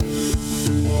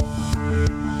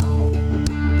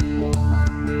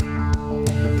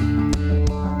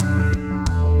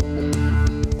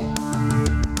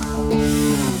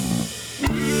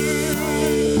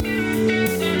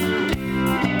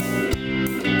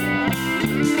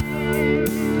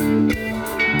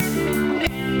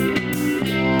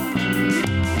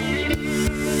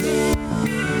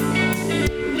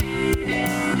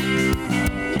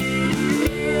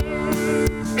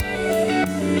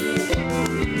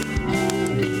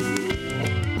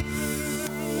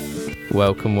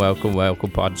Welcome,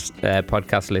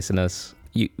 podcast listeners.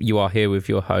 You are here with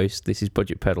your host. This is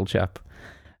Budget Pedal Chap.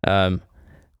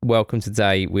 Welcome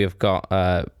today. We've got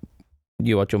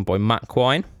you are joined by Matt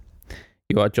Quine.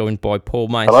 You are joined by Paul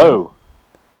Mason.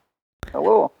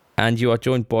 Hello. And you are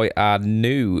joined by our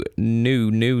newest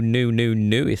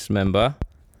member,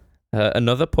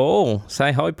 another Paul.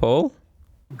 Say hi, Paul.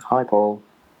 Hi, Paul.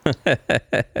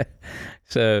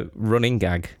 It's a running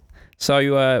gag.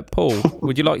 So, Paul,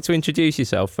 would you like to introduce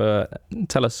yourself?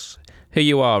 Tell us who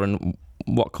you are and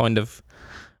what kind of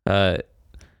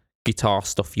guitar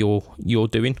stuff you're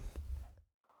doing.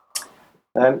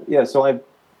 So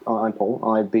I'm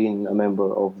Paul. I've been a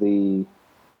member of the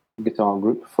guitar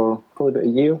group for probably about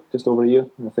a year, just over a year.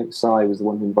 I think Sai was the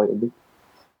one who invited me.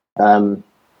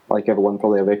 Like everyone,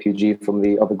 probably a refugee from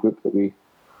the other group that we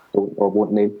don't or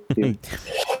won't name here.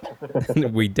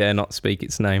 We dare not speak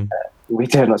its name. We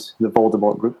dare not, the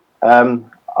Voldemort group.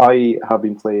 I have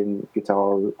been playing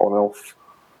guitar on and off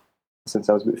since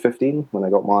I was about 15, when I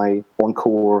got my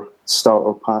Encore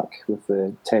starter pack with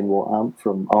the 10-watt amp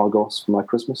from Argos for my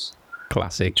Christmas.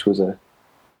 Classic. Which was a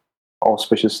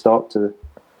auspicious start to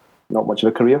not much of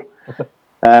a career.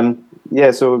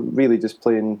 So really just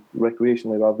playing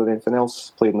recreationally rather than anything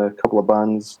else. Played in a couple of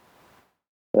bands,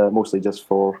 mostly just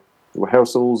for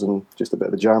rehearsals and just a bit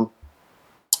of a jam.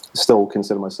 Still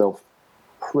consider myself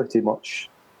pretty much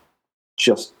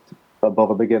just above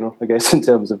a beginner, I guess, in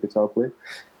terms of guitar play.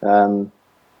 I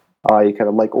kind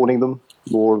of like owning them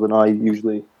more than I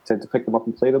usually tend to pick them up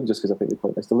and play them, just because I think they're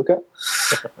quite nice to look at.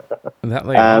 That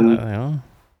they are.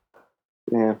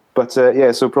 Yeah, but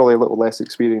so probably a little less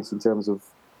experience in terms of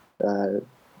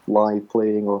live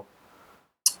playing or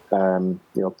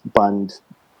band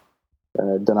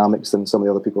dynamics than some of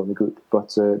the other people in the group. But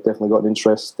definitely got an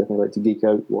interest. Definitely like to geek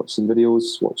out, watch some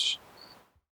videos, watch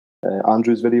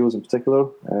Andrew's videos in particular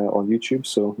on YouTube.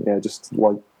 So yeah, just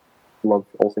love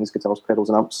all things guitars, pedals,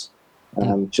 and amps.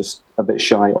 Just a bit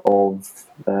shy of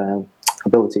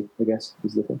ability, I guess,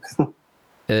 is the thing.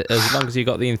 As long as you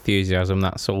got the enthusiasm,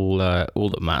 that's all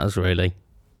that matters, really.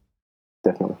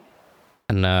 Definitely.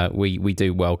 And we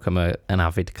do welcome an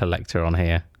avid collector on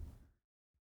here.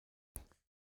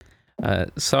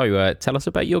 So tell us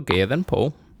about your gear then,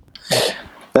 Paul.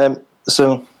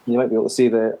 So you might be able to see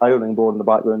the ironing board in the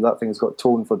background. That thing's got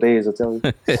tone for days, I tell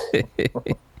you.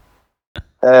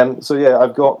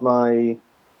 I've got my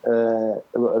a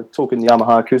token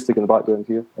Yamaha acoustic in the background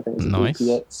here. I think it's a nice.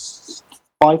 GTX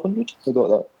 500. I got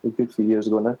that a good few years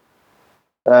ago now.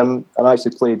 And I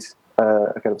actually played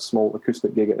a kind of small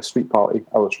acoustic gig at our street party,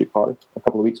 a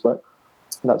couple of weeks back.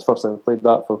 And that's the first time I played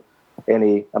that for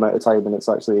any amount of time, and it's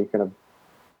actually kind of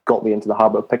got me into the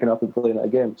habit of picking up and playing it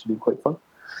again, which has been quite fun.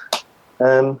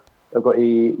 I've got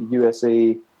a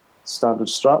USA standard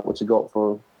Strat, which I got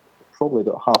for probably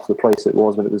about half the price it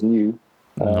was when it was new,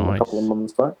 nice. A couple of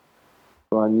months back,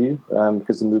 brand new,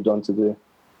 because they moved on to the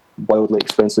wildly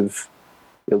expensive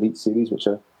Elite series, which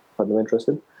I had no interest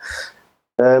in.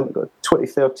 I've got a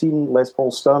 2013 Les Paul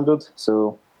Standard,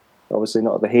 so obviously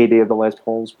not at the heyday of the Les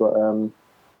Pauls, but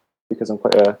because I'm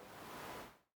quite a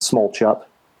small chap,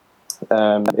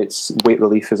 its weight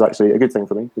relief is actually a good thing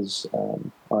for me, because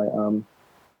I am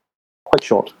quite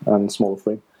short and small of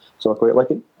frame, so I quite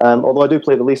like it. Although I do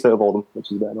play the least out of all of them, which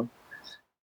is a bit annoying.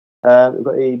 I've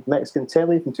got a Mexican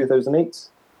Tele from 2008.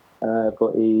 I've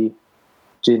got a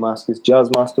J Mascis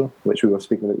Jazzmaster, which we were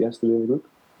speaking about yesterday in the group.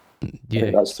 Yeah. I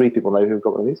think that's 3 people now who've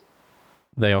got one of these.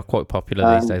 They are quite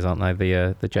popular these days, aren't they?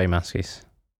 The J Mascis.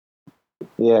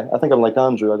 Yeah, I think I'm like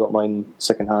Andrew. I got mine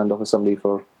second hand off of somebody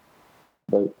for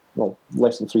about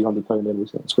less than £300 anyway,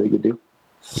 so it's quite a good deal.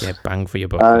 Yeah, bang for your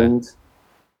buck. And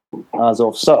as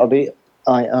of Saturday,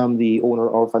 I am the owner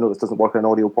of, I know this doesn't work on an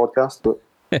audio podcast, but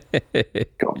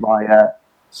got my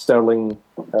Sterling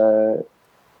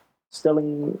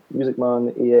Music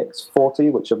Man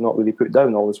AX40, which I've not really put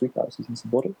down all this week actually since I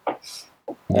bought it.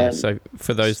 Yeah, so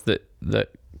for those that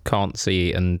can't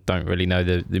see it and don't really know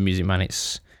the Music Man,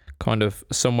 it's kind of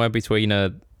somewhere between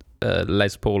a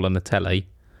Les Paul and a Tele,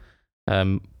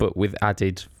 but with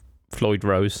added Floyd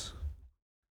Rose.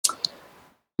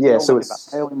 Yeah, so it's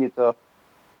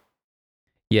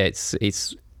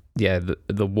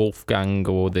the Wolfgang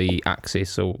or the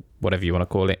Axis or whatever you want to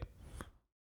call it.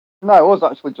 No, it was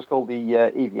actually just called the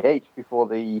EVH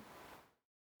before it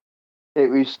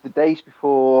was the days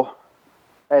before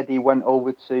Eddie went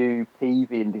over to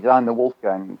Peavey and designed the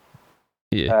Wolfgang.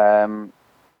 Yeah.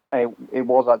 It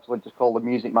was actually just called the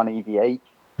Music Man EVH.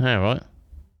 Yeah, right.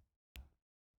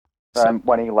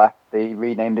 When he left, they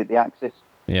renamed it the Axis.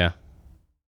 Yeah.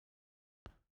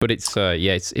 But it's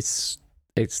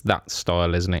that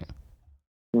style, isn't it?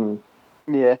 Mm.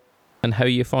 Yeah. And how are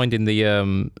you finding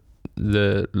the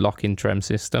lock-in trem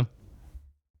system?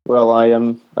 Well, I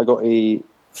got a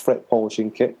fret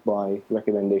polishing kit by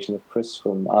recommendation of Chris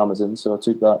from Amazon, so I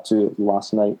took that to it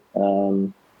last night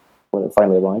when it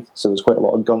finally arrived. So there's quite a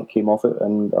lot of gunk came off it,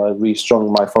 and I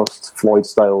restrung my first Floyd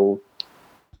style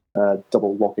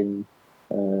double locking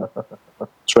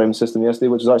trem system yesterday,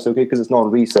 which is actually okay because it's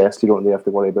not recessed. You don't really have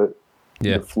to worry about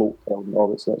the float element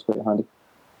of it, so that's quite handy.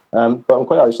 But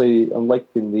I'm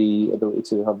liking the ability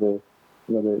to have the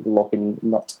locking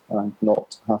nut and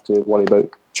not have to worry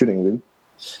about tuning room.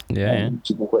 Which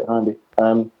has been quite handy.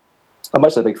 I'm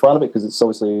actually a big fan of it because it's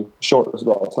obviously short as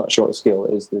well. It's not a shorter scale.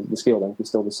 It is the scale length is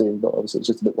still the same, but obviously it's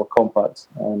just a bit more compact.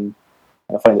 And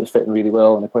I find it fitting really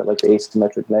well, and I quite like the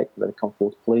asymmetric neck, very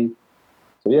comfortable to play.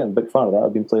 So yeah, I'm a big fan of that.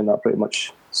 I've been playing that pretty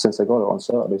much since I got it on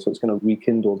Saturday, so it's kind of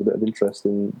rekindled a bit of interest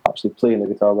in actually playing the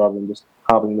guitar rather than just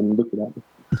having them looking at me.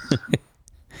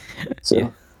 So. Yeah.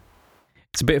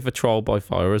 It's a bit of a trial by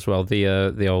fire as well.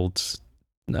 The old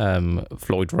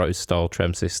Floyd Rose style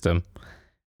trem system.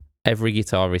 Every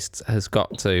guitarist has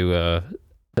got to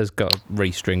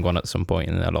restring one at some point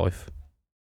in their life.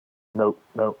 No.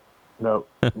 Don't want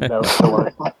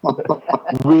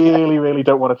to. Really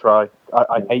don't want to try.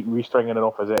 I hate restringing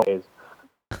enough as it is.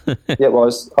 Yeah,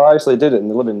 well, I actually did it in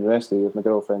the living room yesterday with my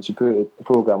girlfriend. She put a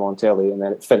program on telly, and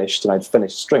then it finished, and I'd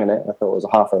finished stringing it. I thought it was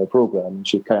a half-hour program, and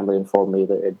she kindly informed me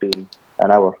that it'd been an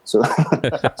hour. So,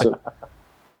 so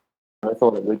I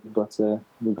thought it would, but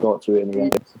we got through it in the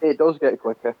end. It does get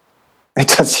quicker. It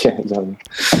does, yeah, exactly.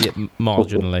 Yeah,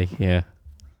 marginally, yeah.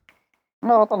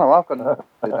 No, I don't know. I've got to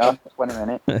do that 20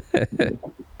 minutes.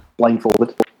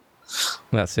 Blindfolded.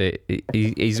 That's it.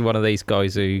 He's one of these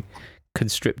guys who can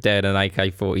strip down an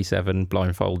AK-47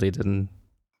 blindfolded and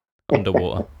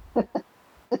underwater.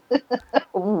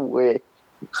 Ooh, wait.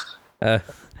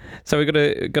 So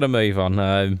we're gonna move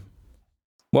on.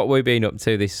 What we've been up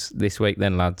to this week,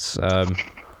 then, lads.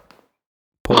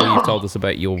 Paul, you've told us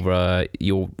about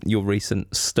your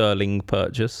recent Sterling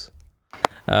purchase.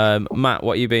 Matt,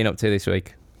 what have you been up to this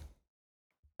week?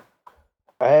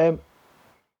 To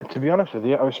be honest with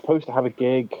you, I was supposed to have a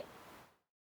gig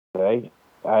today.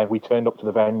 We turned up to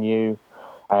the venue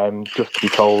just to be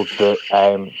told that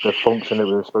the function that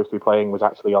we were supposed to be playing was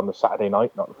actually on the Saturday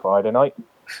night, not the Friday night.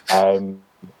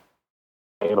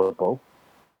 Available.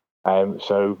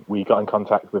 So we got in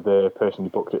contact with the person who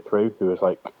booked it through, who was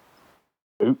like,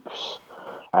 oops.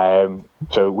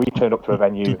 So we turned up to a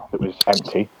venue that was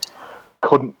empty.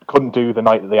 Couldn't do the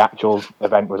night that the actual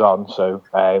event was on, so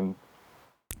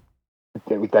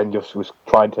it then just was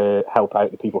trying to help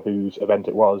out the people whose event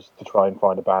it was to try and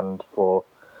find a band for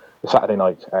the Saturday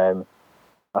night. I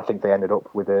think they ended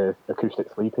up with an acoustic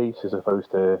 3-piece as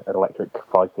opposed to an electric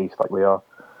 5-piece like we are.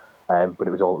 But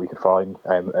it was all that we could find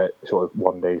at sort of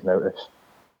 1 day's notice.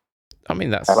 I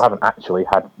mean, I haven't actually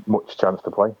had much chance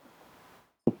to play.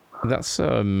 That's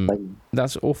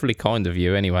awfully kind of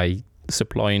you, anyway.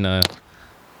 Supplying an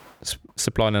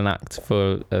act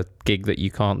for a gig that you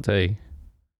can't do.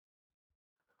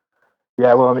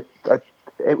 Yeah, well, I mean,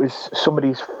 it was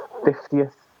somebody's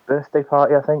 50th birthday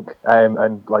party, I think,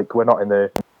 and like we're not in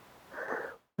the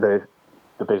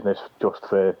business just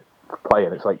for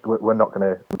playing. It's like we're not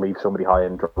going to leave somebody high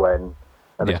and dry when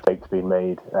a mistake's been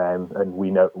made, and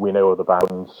we know other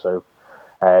bands. So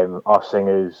our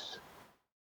singers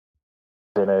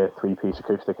in a 3-piece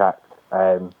acoustic act,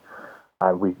 and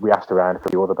we asked around for a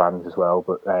few other bands as well,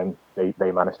 but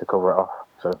they managed to cover it off.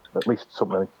 So at least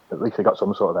they got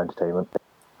some sort of entertainment.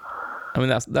 I mean,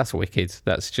 that's wicked.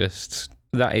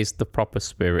 That is the proper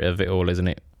spirit of it all, isn't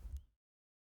it?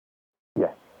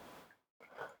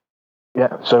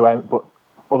 Yeah, so, but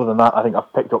other than that, I think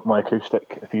I've picked up my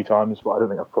acoustic a few times, but I don't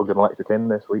think I've plugged an electric in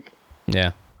this week.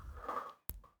 Yeah.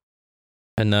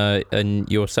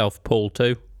 And yourself, Paul,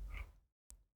 too?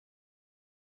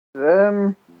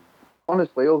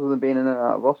 Honestly, other than being in and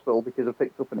out of hospital because I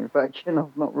picked up an infection,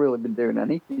 I've not really been doing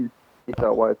anything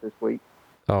guitar-wise this week.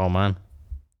 Oh, man.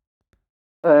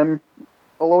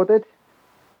 Although I did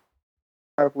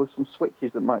have some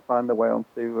switches that might find their way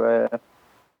onto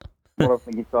one of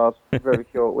the guitars very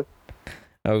shortly.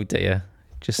 Oh dear!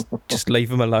 Just leave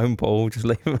them alone, Paul. Just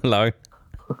leave them alone.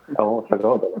 Oh, I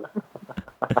forgot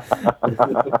about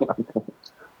that.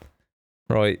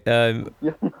 Right.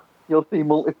 You'll see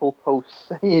multiple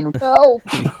posts saying help.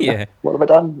 Yeah. What have I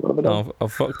done? Oh,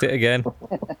 I've fucked it again.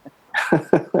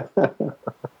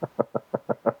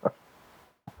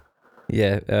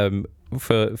 Yeah.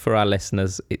 For our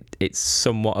listeners, it's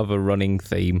somewhat of a running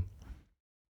theme.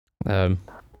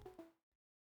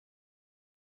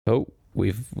 Oh,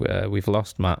 we've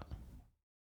lost Matt.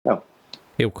 Oh.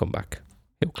 He'll come back.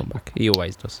 He'll come back. He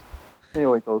always does. He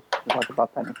always does. It's like a bad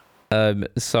penny.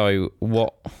 So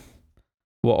what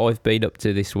I've been up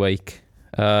to this week?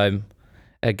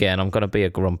 Again, I'm gonna be a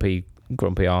grumpy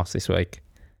arse this week.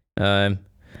 My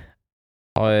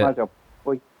job.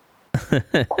 Boy.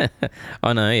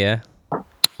 I know, yeah.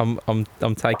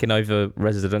 I'm taking over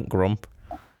Resident Grump.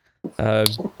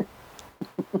 I've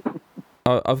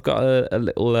got a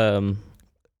little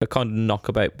a kind of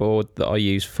knockabout board that I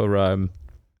use for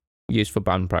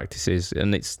band practices,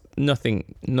 and it's nothing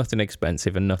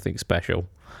expensive and nothing special,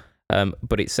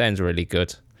 but it sounds really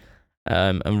good.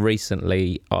 And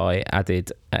recently I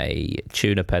added a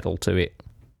tuner pedal to it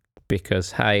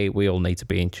because hey, we all need to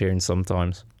be in tune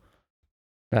sometimes.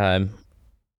 And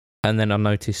then I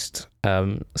noticed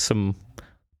some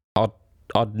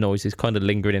odd noises kind of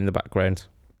lingering in the background.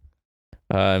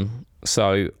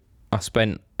 So I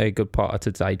spent a good part of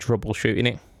today troubleshooting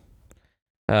it.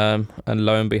 And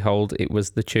lo and behold, it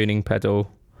was the tuning pedal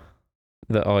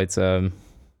that I'd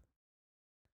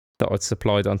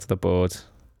supplied onto the board.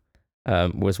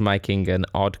 Was making an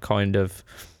odd kind of,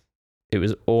 it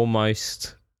was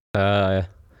almost kind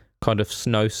of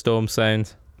snowstorm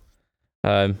sound.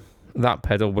 That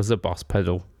pedal was a Boss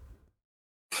pedal.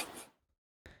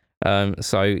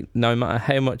 So no matter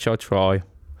how much I try,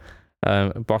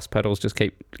 Boss pedals just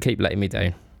keep letting me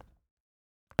down.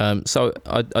 So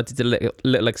I did a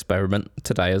little experiment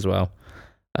today as well,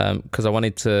 because I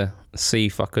wanted to see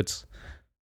if I could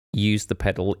use the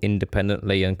pedal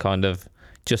independently and kind of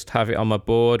just have it on my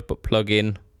board, but plug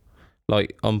in,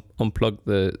 like unplug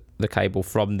the cable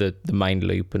from the main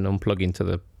loop and unplug into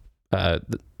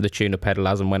the tuner pedal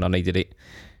as and when I needed it,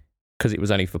 because it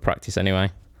was only for practice anyway.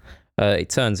 It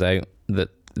turns out that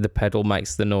the pedal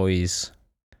makes the noise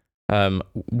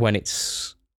when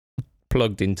it's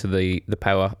plugged into the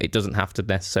power. It doesn't have to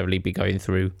necessarily be going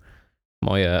through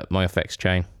my effects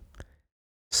chain.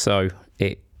 So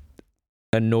it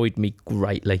annoyed me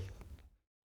greatly.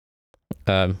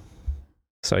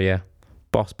 So yeah,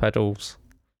 Boss pedals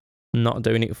not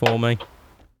doing it for me.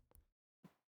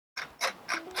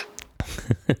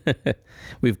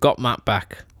 We've got Matt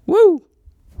back. Woo!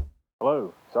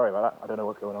 Hello. Sorry about that. I don't know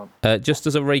what's going on. Just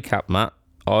as a recap, Matt,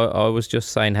 I was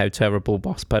just saying how terrible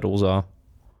Boss pedals are.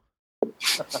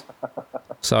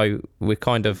 So we're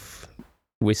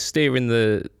steering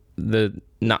the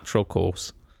natural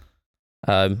course.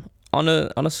 On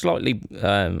a slightly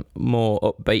more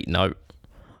upbeat note,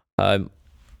 I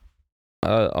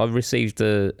received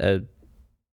a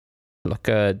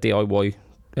DIY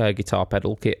guitar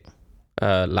pedal kit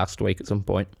last week at some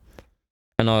point,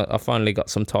 and I finally got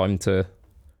some time to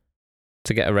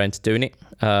get around to doing it.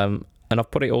 And I've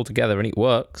put it all together and it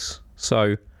works.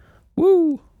 So,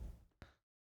 woo!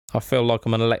 I feel like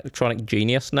I'm an electronic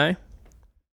genius now.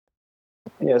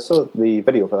 Yeah, I saw the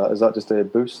video for that. Is that just a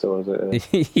boost or is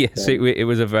it? Yes, it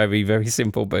was a very, very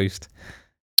simple boost.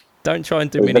 Don't try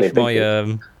and diminish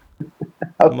my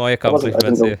my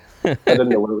accomplishments here. I didn't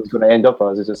know what it was going to end up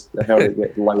as. It just I heard it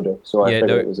get louder, so I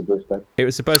figured it was a boost then. It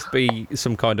was supposed to be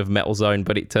some kind of Metal Zone,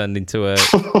 but it turned into a.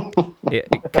 it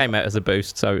came out as a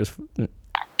boost, so it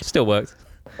still worked.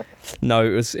 No,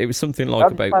 it was something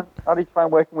like How did you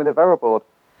find working with a Vera board?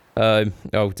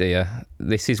 Oh dear,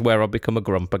 this is where I become a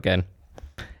grump again.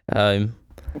 I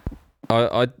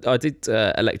did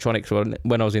electronics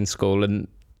when I was in school, and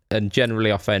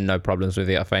generally I found no problems with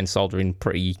it. I found soldering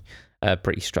pretty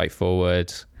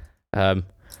straightforward.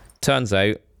 Turns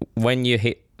out when you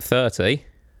hit 30,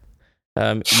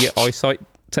 your eyesight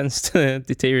tends to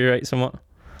deteriorate somewhat.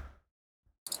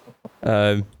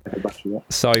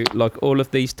 So like all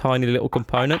of these tiny little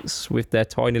components with their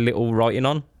tiny little writing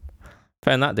on,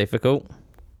 found that difficult.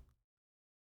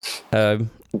 And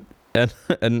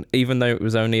even though it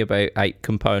was only about 8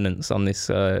 components on this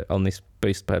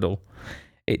boost pedal,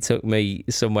 it took me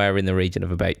somewhere in the region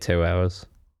of about 2 hours.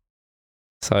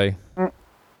 So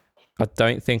I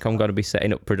don't think I'm going to be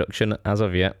setting up production as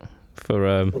of yet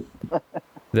for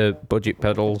the budget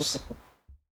pedals.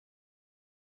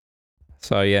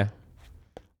 So yeah,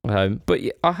 but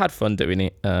yeah, I had fun doing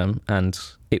it, and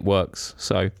it works.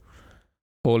 So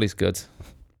all is good.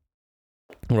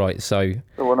 Right, so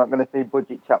we're not going to see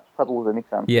budget chaps pedals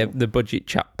anytime. Yeah, the budget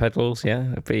chap pedals.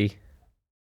 Yeah, it'd be.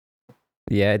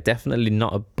 Yeah, definitely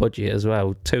not a budget as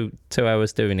well. 2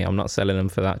 hours doing it. I'm not selling them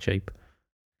for that cheap.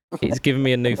 It's given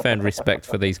me a newfound respect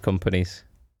for these companies,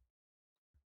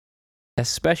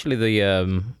 especially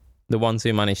the ones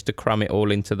who managed to cram it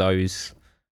all into those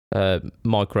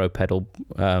micro pedal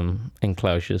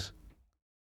enclosures.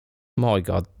 My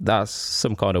God, that's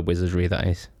some kind of wizardry, that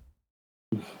is.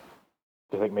 Do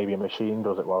you think maybe a machine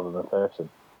does it rather than a person?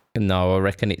 No, I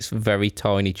reckon it's very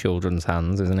tiny children's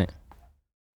hands, isn't it?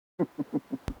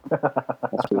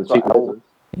 That's for the That's cheap what I- ones.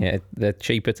 Yeah, they're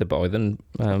cheaper to buy than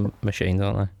machines,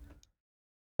 aren't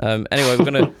they? Anyway,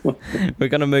 we're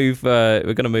gonna move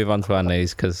on to our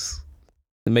news because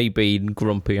me being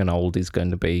grumpy and old is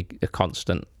going to be a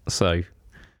constant. So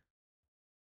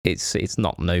it's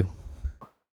not new.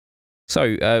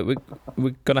 So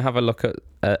we're gonna have a look at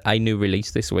a new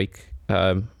release this week.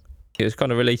 It was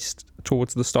kind of released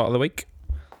towards the start of the week.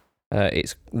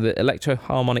 It's the Electro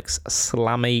Harmonix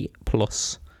Slammy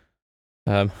Plus.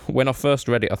 When I first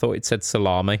read it, I thought it said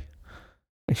salami.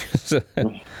 Thought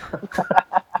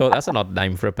that's an odd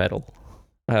name for a pedal.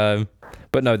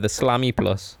 But no, the Slammy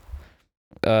Plus.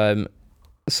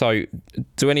 So,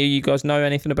 do any of you guys know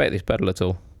anything about this pedal at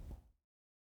all?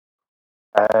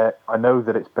 I know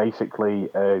that it's basically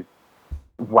a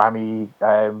whammy.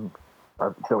 I don't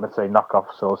want to say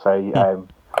knockoffs or say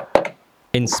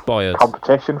Inspired.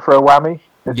 competition for a whammy.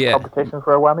 It's Yeah. competition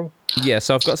for a whammy. Yeah,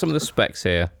 so I've got some of the specs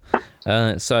here.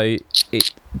 So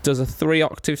it does a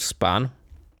 3-octave span,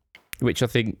 which I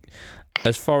think,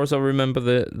 as far as I remember,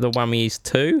 the whammy is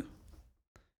 2.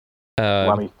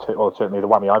 Whammy two, or certainly the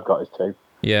whammy I've got is 2.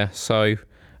 Yeah, so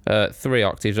 3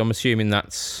 octaves. I'm assuming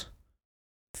that's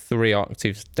 3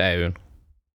 octaves down,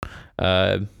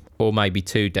 or maybe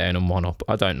 2 down and 1 up.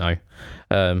 I don't know.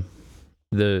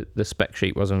 The spec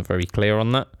sheet wasn't very clear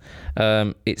on that.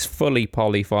 It's fully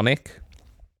polyphonic,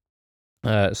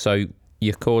 so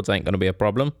your chords ain't going to be a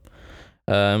problem.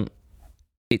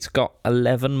 It's got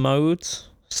 11 modes,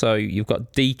 so you've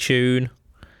got detune,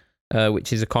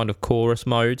 which is a kind of chorus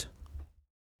mode.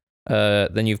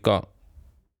 Then you've got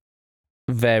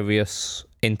various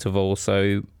intervals,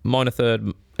 so minor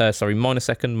second,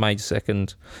 major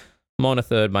second, minor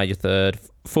third, major third,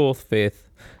 fourth, fifth,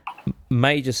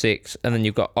 major sixth, and then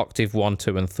you've got octave 1,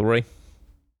 2, and 3.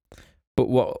 But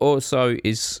what also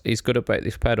is good about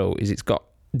this pedal is it's got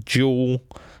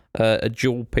a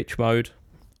dual pitch mode,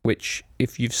 which,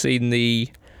 if you've seen the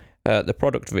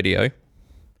product video,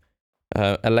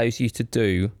 allows you to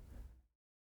do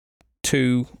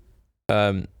two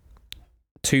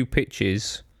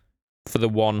pitches for the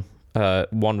one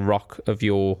rock of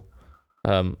your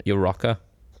rocker.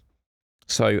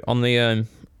 So on the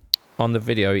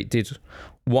video, it did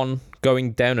one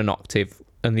going down an octave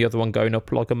and the other one going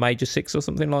up like a major 6 or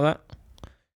something like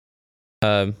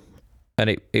that. And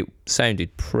it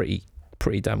sounded pretty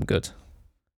damn good.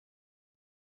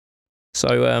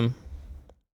 So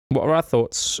what are our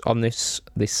thoughts on this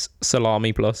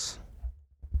Salami Plus?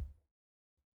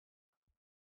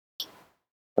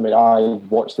 I mean, I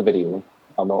watched the video.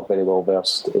 I'm not very well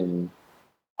versed in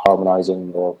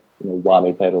harmonizing or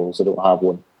whammy pedals. I don't have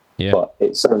one. Yeah. But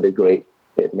it sounded great.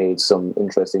 It made some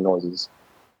interesting noises,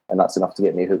 and that's enough to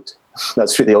get me hooked.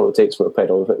 That's really all it takes for a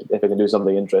pedal. If I can do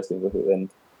something interesting with it, then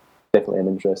definitely I'm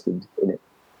interested in it.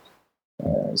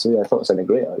 So yeah, I thought it sounded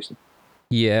great actually.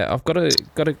 Yeah, I've got to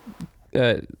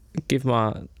give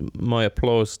my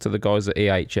applause to the guys at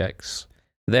EHX.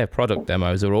 Their product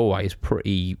demos are always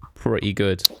pretty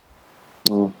good.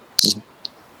 Mm.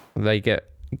 They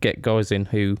get guys in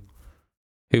who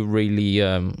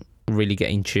really get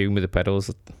in tune with the pedals.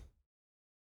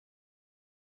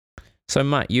 So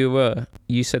Matt, you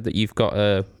said that you've got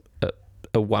a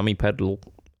whammy pedal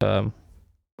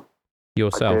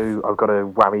yourself. I do. I've got a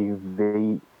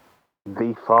whammy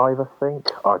V5, I think.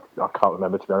 I can't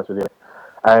remember, to be honest with you.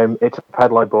 It's a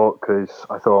pedal I bought because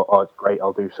I thought, oh, it's great.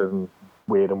 I'll do some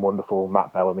weird and wonderful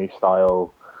Matt Bellamy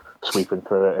style sweeping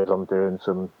through it as I'm doing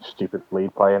some stupid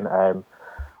lead playing.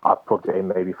 I've plugged it in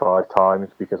maybe 5 times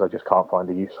because I just can't find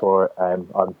a use for it. I'm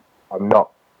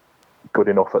not good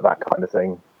enough at that kind of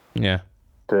thing. Yeah.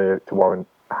 To warrant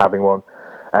having one.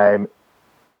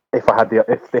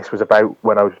 If this was about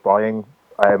when I was buying,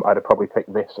 I'd have probably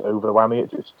picked this over the whammy.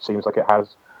 It just seems like it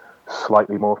has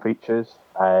slightly more features.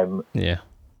 Yeah.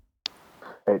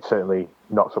 It's certainly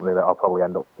not something that I'll probably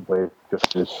end up with just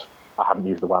because I haven't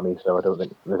used the whammy, so I don't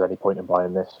think there's any point in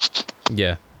buying this.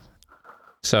 Yeah.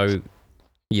 So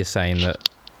you're saying that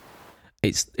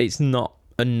it's not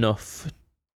enough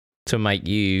to make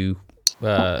you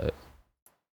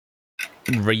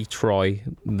retry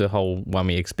the whole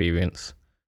whammy experience.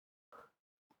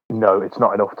 No, it's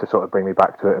not enough to sort of bring me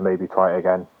back to it and maybe try it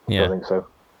again. I don't think so.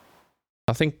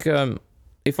 I think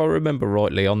if I remember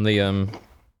rightly, on the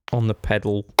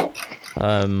pedal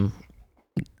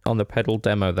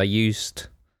demo, they used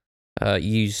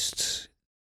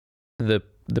the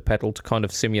pedal to kind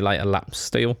of simulate a lap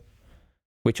steel,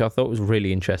 which I thought was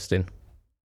really interesting.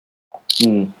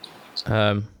 Mm.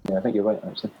 Yeah, I think you're right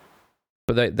actually.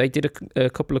 But they did a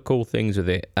couple of cool things with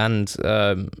it, and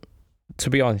to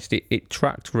be honest, it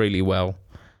tracked really well,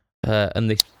 and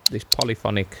this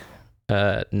polyphonic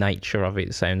nature of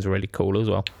it sounds really cool as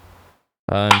well.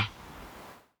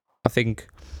 I think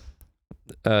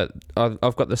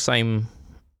I've got the same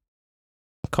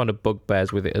kind of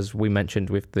bugbears with it as we mentioned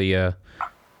with the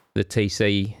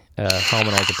TC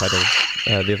harmonizer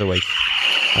pedal the other week,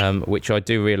 which I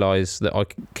do realise that I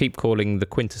keep calling the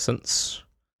quintessence,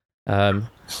 but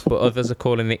others are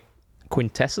calling it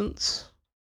quintessence.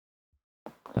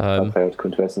 I've heard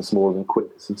quintessence more than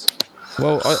quintessence.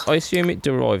 Well, I assume it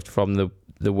derived from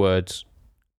the word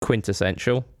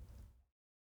quintessential,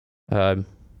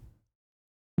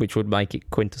 which would make it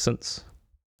quintessence.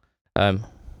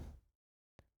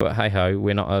 But hey ho,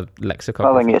 we're not a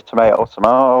lexicographer. I think it's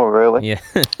tomato, really. Yeah,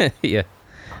 yeah.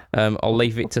 I'll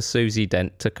leave it to Susie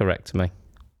Dent to correct me.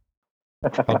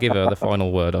 I'll give her the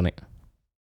final word on it.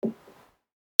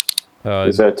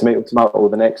 Is tomato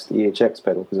the next EHX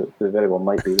pedal? Because it very well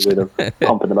might be the way they're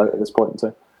pumping them out at this point in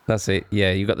time. That's it.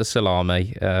 Yeah, you got the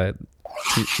salami.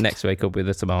 Next week will be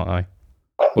the tomato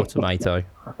or tomato.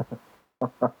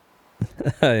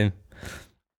 But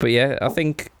yeah, I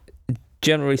think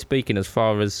generally speaking, as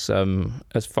far as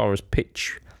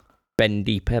pitch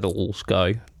bendy pedals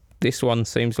go, this one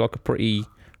seems like a pretty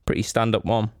stand-up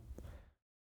one.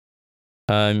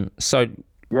 So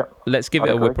Yep, let's give I'd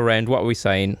it a agree. whip around. What are we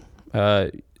saying?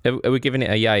 Are we giving it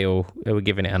a yay or are we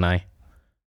giving it an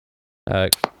A?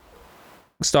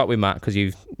 Start with Matt because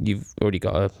you've already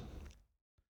got a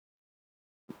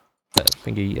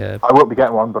thingy. I won't be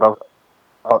getting one, but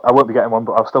I won't be getting one,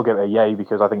 but I'll still give it a yay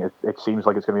because I think it seems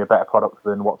like it's going to be a better product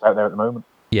than what's out there at the moment.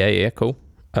 Yeah, cool.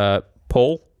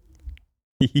 Paul.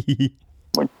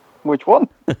 Which one?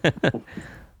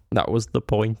 That was the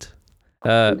point. We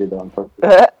did that on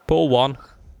purpose. Paul 1.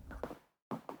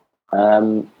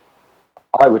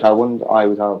 I would have one. I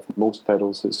would have most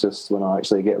pedals. It's just when I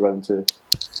actually get around to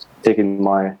taking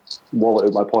my wallet out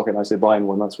of my pocket and I say buying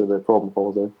one, that's where the problem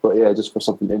falls in. But yeah, just for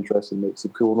something interesting, make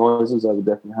some cool noises, I would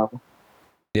definitely have one.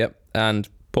 Yep, and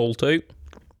Paul 2.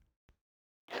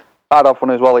 I'd have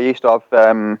one as well. I used to have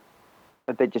a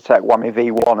Digitech Whammy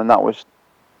V1, and that was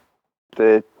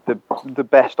the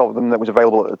best of them that was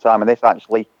available at the time. And this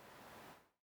actually,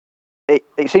 it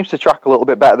seems to track a little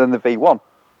bit better than the V1.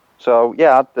 So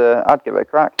yeah, I'd give it a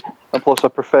crack. And plus, I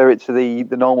prefer it to the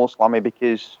normal Slammy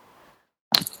because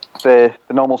the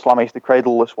normal Slammy is the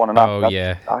cradleless one, and I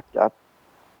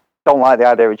don't like the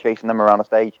idea of chasing them around the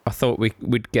stage. I thought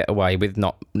we'd get away with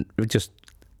not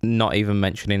even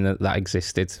mentioning that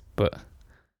existed, but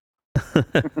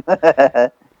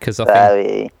because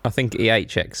I think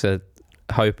EHX are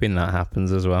hoping that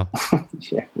happens as well.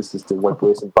 Yeah, this is to wipe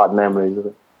away some bad memories of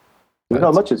it. You know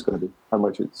how much it's going to be? How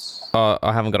much it's...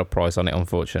 I haven't got a price on it,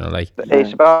 unfortunately.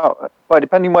 It's about, well,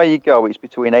 depending where you go, it's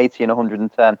between 80 and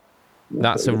 110.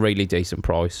 That's a really decent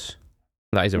price.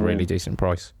 That is a really decent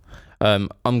price. I'm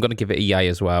going to give it a yay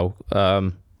as well.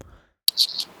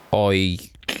 I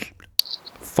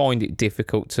find it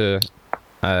difficult to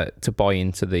buy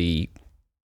into the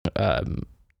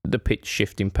pitch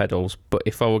shifting pedals, but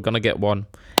if I were going to get one,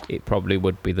 it probably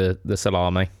would be the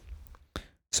Salami.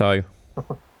 So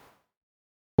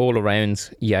all around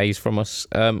yays from us.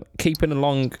 Keeping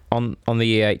along on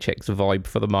the EHX vibe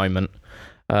for the moment.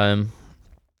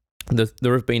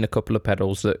 There have been a couple of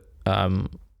pedals that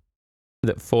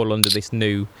fall under this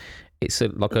new. It's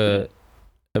like a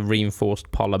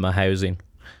reinforced polymer housing,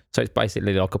 so it's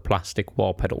basically like a plastic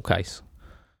wall pedal case.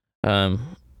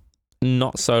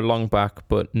 Not so long back,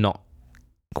 but not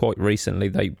quite recently,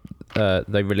 they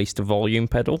released a volume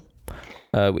pedal,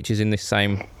 which is in this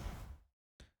same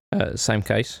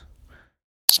case.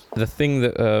 The thing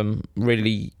that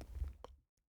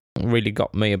really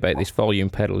got me about this volume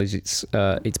pedal is it's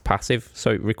passive,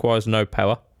 so it requires no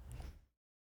power.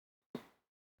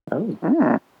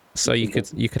 Oh. So you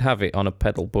could have it on a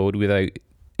pedal board without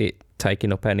it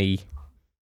taking up any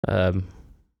of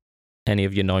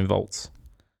your 9 volts.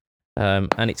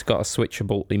 And it's got a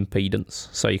switchable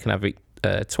impedance, so you can have it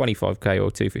 25k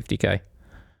or 250k.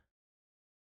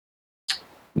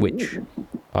 Which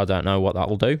I don't know what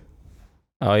that'll do.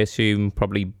 I assume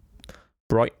probably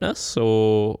brightness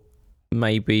or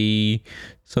maybe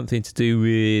something to do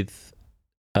with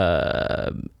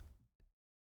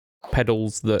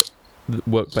pedals that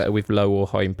work better with low or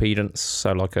high impedance.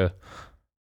 So like a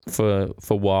for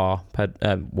wah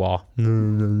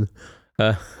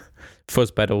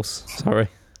fuzz pedals. Sorry.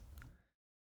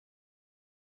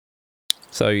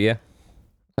 So yeah,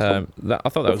 I thought that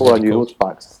was Before really I knew cool. those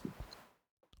facts.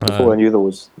 Before I knew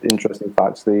those interesting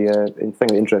facts, the thing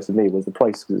that interested me was the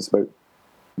price, because it's about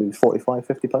maybe £45,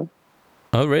 £50.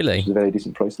 Oh really? Which is a very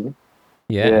decent price to me.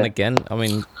 Yeah, and again, I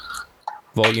mean,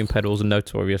 volume pedals are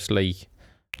notoriously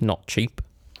not cheap.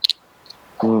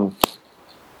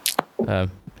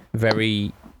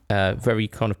 Very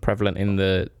kind of prevalent in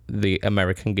the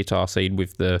American guitar scene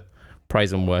with the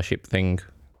praise and worship thing.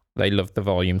 They love the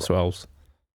volume swells.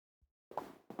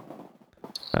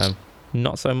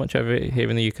 Not so much over here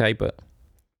in the UK, but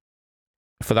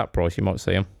for that price, you might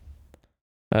see them.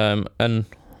 And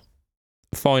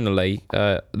finally,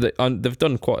 they've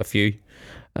done quite a few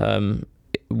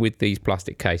with these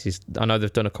plastic cases. I know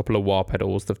they've done a couple of wah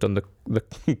pedals. They've done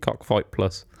the Cockfight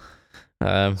Plus.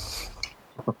 I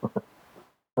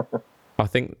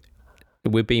think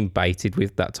we're being baited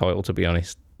with that title, to be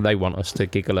honest. They want us to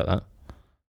giggle at that.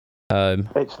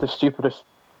 It's the stupidest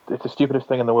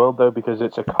thing in the world, though, because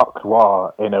it's a cocked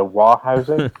wah in a wah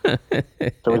housing.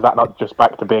 So is that not just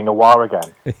back to being a wah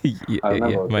again?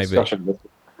 Yeah, maybe.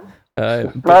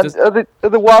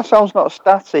 The wah sound's not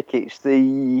static. It's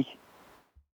the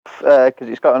because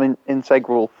it's got an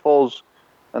integral fuzz,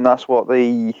 and that's what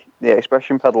the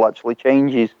expression pedal actually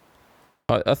changes.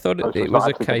 I thought So it it's was not a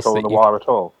actually case controlling that the wah at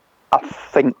all. I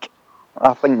think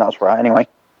that's right. Anyway,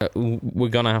 we're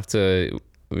gonna have to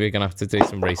do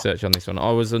some research on this one.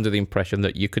 I was under the impression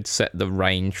that you could set the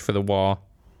range for the wah.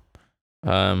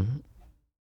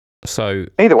 So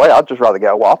either way, I'd just rather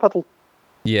get a wah pedal.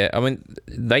 yeah, I mean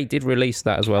they did release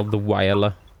that as well, the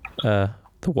Whaler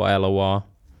wah,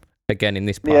 again in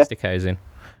this plastic housing,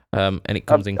 and it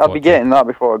comes in. I'd be getting that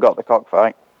before I got the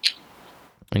Cockfight.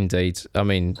 Indeed, I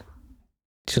mean,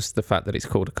 just the fact that it's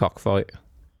called a Cockfight.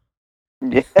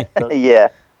 Yeah, yeah.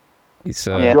 It's just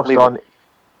on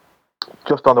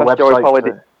the That's George website.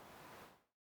 Holiday.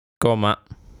 Go on, Matt.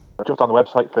 Just on the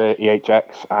website for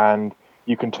EHX, and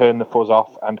you can turn the fuzz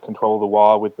off and control the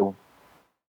wah with the.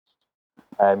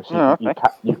 You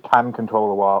can control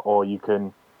the wah, or you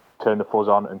can turn the fuzz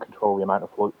on and control the amount of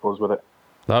fuzz with it.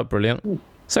 Oh, brilliant!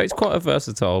 So it's quite a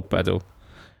versatile pedal.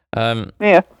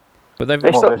 Yeah, but they've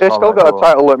still got a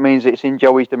title that means it's in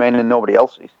Joey's domain and nobody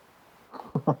else's.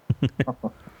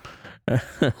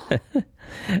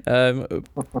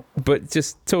 But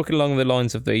just talking along the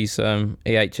lines of these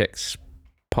EHX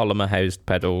polymer housed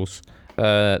pedals,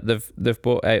 they've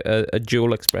bought a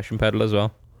dual expression pedal as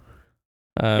well.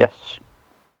 Yes,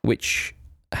 which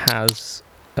has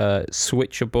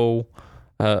switchable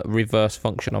reverse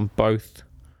function on both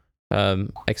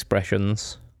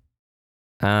expressions,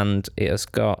 and it has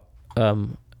got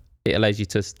it allows you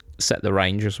to set the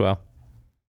range as well.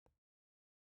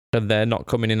 And they're not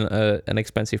coming in at an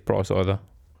expensive price either.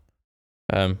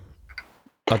 I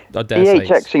dare say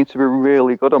EHX seems to be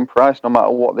really good on price no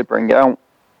matter what they bring out.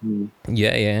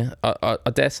 Yeah. I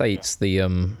dare say it's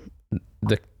the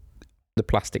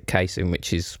plastic casing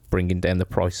which is bringing down the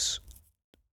price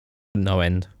no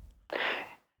end.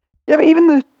 Yeah, but even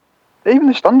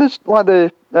the standards, like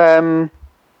the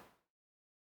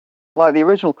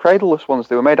original cradleless ones,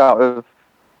 they were made out of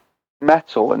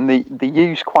metal, and they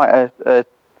use quite a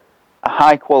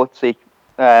high quality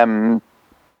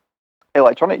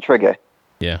electronic trigger.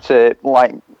 Yeah. To,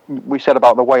 like we said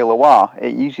about the Whaler wah,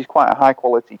 it uses quite a high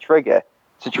quality trigger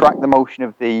to track the motion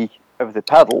of the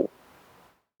pedal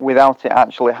without it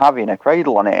actually having a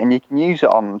cradle on it, and you can use it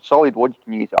on solid wood, you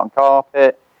can use it on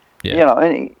carpet. Yeah. You know,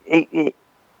 and it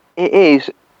is,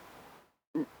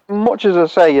 much as I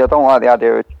say I don't like the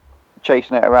idea of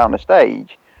chasing it around the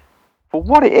stage, for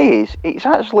what it is, it's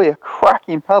actually a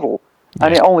cracking pedal,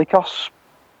 and it only costs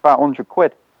about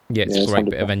 £100. Yeah, it's a great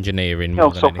bit of engineering.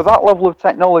 So for that level of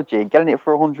technology, getting it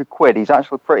for £100 is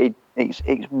actually pretty. It's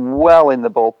well in the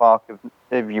ballpark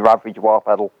of your average wah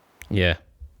pedal. Yeah.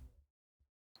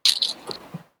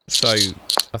 So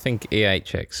I think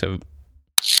EHX are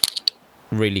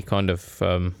really kind of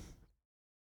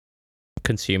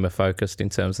consumer focused in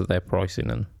terms of their pricing,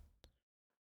 and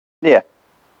yeah,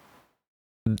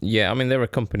 I mean they're a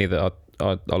company that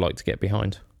I like to get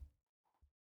behind.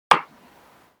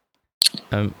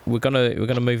 We're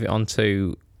gonna move it on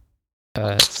to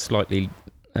slightly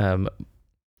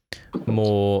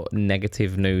more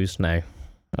negative news now.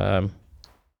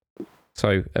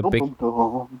 So a big,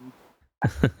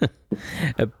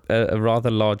 a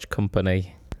rather large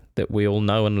company that we all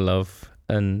know and love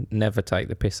and never take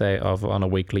the piss out of on a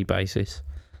weekly basis.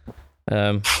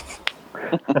 Welcome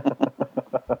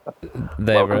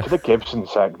to the Gibson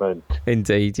segment.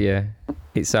 Indeed, yeah.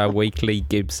 It's our weekly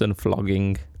Gibson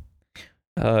flogging.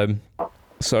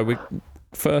 So we're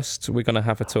going to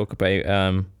have a talk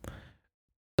about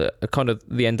kind of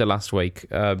the end of last week.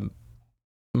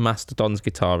 Mastodon's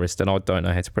guitarist, and I don't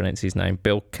know how to pronounce his name,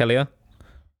 Bill Kelleher.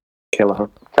 Kelleher.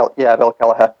 Bill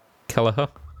Kelleher. Kelleher.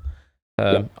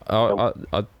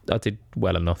 I did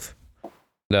well enough.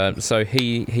 So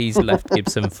he's left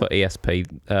Gibson for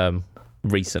ESP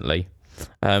recently,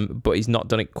 but he's not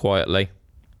done it quietly.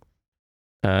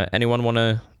 Anyone want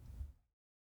to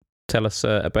tell us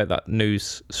about that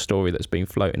news story that's been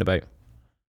floating about?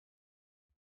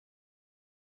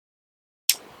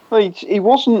 Well, he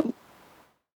wasn't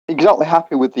exactly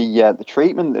happy with the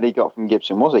treatment that he got from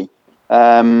Gibson, was he?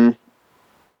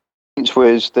 It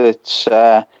was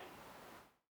that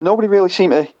nobody really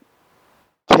seemed to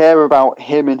care about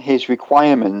him and his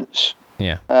requirements.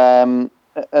 Yeah. And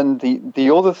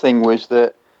the other thing was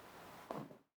that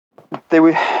they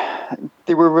were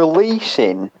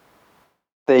releasing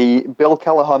the Bill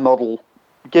Kelleher model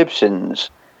Gibsons.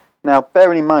 Now,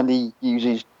 bearing in mind he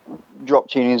uses drop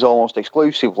tunings almost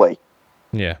exclusively.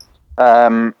 Yeah.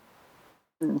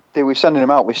 They were sending them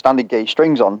out with standard gauge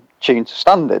strings on, tuned to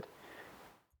standard.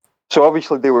 So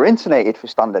obviously they were intonated for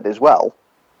standard as well.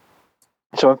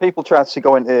 So when people tried to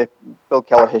go into Bill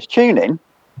Kelleher's tuning,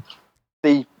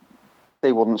 they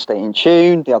wouldn't stay in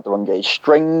tune. They had the wrong gauge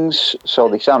strings, so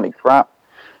they sounded crap.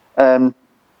 Fans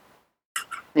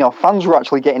were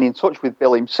actually getting in touch with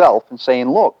Bill himself and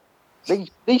saying, "Look,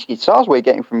 these guitars we're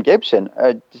getting from Gibson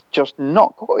are just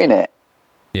not cutting it."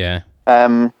 Yeah.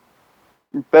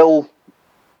 Bill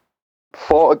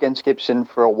fought against Gibson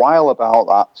for a while about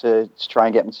that to try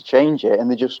and get them to change it, and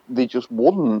they just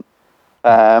wouldn't.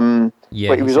 But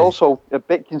he was also a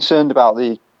bit concerned about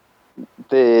the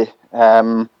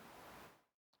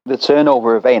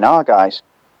turnover of A&R guys.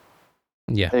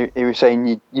 Yeah. He was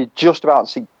saying you just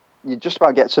about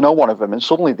get to know one of them, and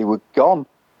suddenly they were gone.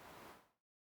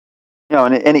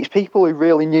 And it's people who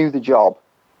really knew the job,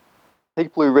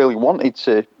 people who really wanted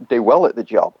to do well at the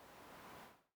job,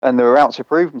 and they were out to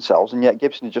prove themselves, and yet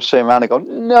Gibson would just turn around and go,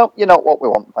 "No, you're not what we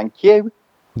want, thank you."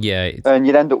 Yeah. And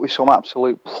you'd end up with some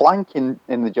absolute plank in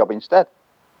the job instead.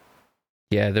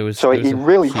 Yeah, there was. So he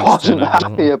really wasn't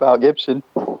happy about Gibson.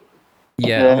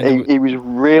 Yeah, he was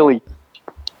really.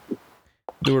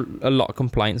 There were a lot of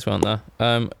complaints, weren't there?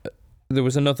 There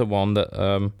was another one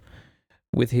that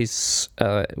with his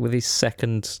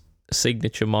second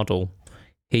signature model,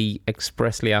 he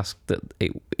expressly asked that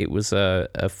it was a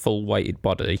full weighted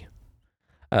body,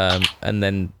 and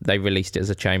then they released it as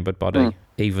a chambered body,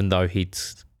 even though he'd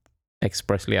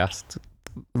expressly asked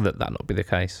that not be the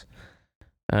case.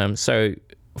 So,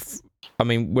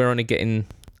 we're only getting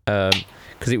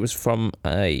because it was from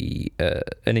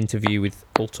an interview with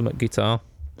Ultimate Guitar.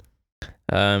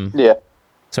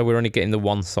 So we're only getting the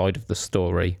one side of the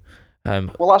story.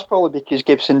 Well, that's probably because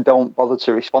Gibson don't bother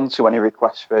to respond to any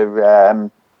requests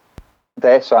for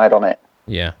their side on it.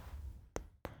 Yeah.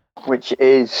 Which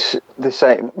is the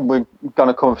same. We're going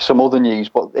to cover some other news,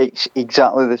 but it's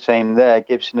exactly the same there.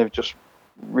 Gibson have just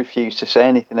refused to say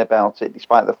anything about it,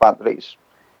 despite the fact that it's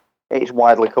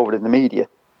widely covered in the media.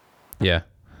 Yeah.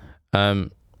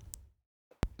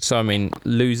 So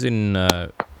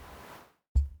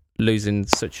losing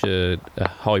such a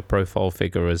high-profile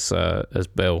figure as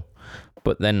Bill,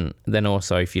 but then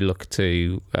also if you look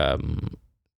to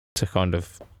kind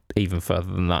of even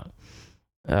further than that,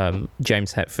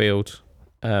 James Hetfield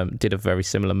did a very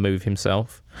similar move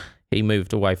himself. He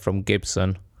moved away from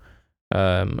Gibson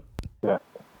to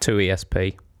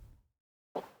ESP.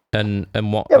 And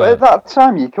what? Yeah, but at that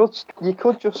time you could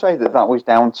just say that was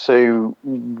down to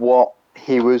what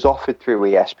he was offered through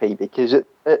ESP, because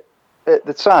at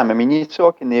the time, you're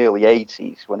talking the early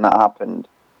 80s when that happened.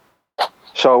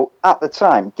 So at the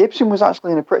time, Gibson was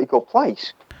actually in a pretty good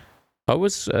place. I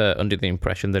was under the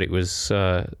impression that it was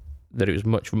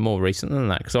much more recent than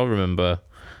that, because I remember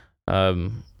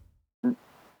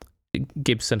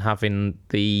Gibson having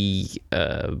the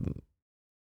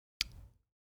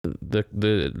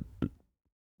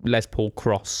Les Paul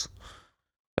Cross,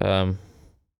 the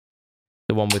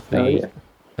one with the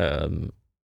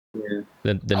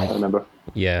I remember.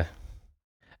 Yeah,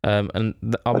 and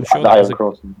I'm sure that was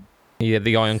cross.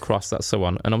 The Iron Cross. That's the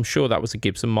one, and I'm sure that was a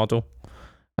Gibson model.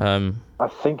 I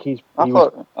think I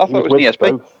thought it was with ESP.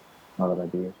 Both. Not that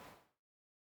idea.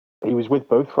 He was with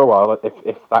both for a while,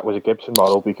 if that was a Gibson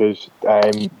model, because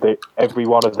every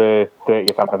one of the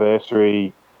 30th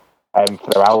anniversary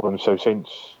for their album, so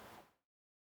since,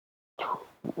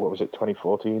 what was it,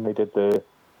 2014, they did the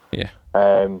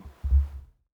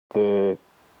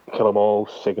Kill 'Em All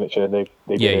signature. They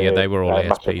were all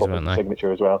ESPs, weren't they?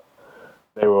 Signature as well.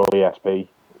 They were all ESP,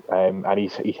 and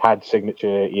he had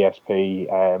signature ESP.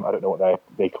 I don't know what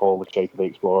they call the shape of the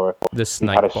Explorer. The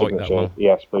snake had a bite, that one.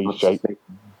 ESP shape.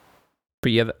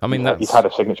 But yeah, he's had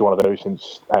a signature one of those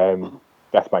since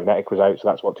Death Magnetic was out, so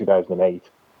that's what, 2008.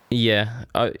 Yeah,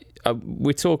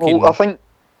 we're talking. Well, I think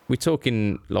we're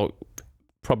talking like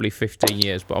probably 15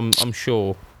 years, but I'm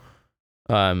sure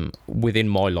within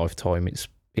my lifetime it's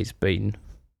been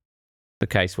the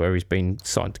case where he's been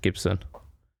signed to Gibson.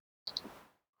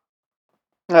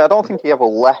 I don't think he ever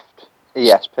left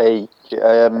ESP.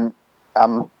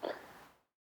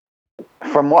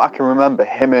 From what I can remember,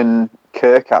 him and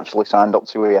Kirk actually signed up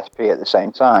to ESP at the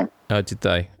same time. Oh, did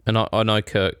they? And I know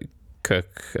Kirk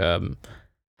had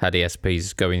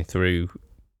ESPs going through.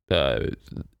 I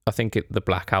think the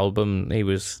Black Album. He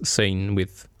was seen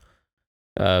with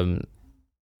he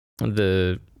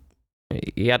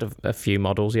had a few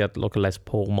models. He had like a Les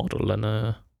Paul model and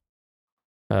a.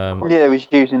 Yeah, he was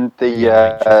using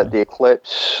the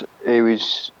Eclipse. He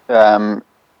was.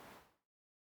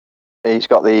 He's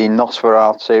got the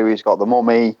Nosferatu. He's got the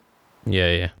Mummy.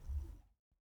 Yeah.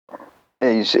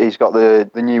 He's got the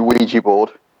new Ouija board.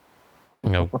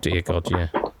 Oh dear God, yeah.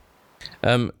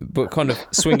 But kind of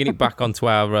swinging it back onto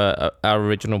our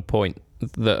original point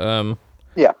that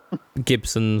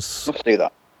Gibson's. Let's do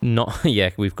that. Not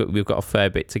yeah. We've got a fair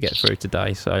bit to get through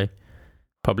today, so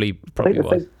probably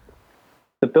was.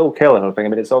 The Bill Kelleher thing. I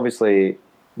mean, it's obviously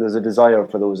there's a desire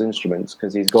for those instruments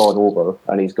because he's gone over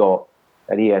and he's got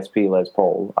an ESP Les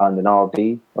Paul and an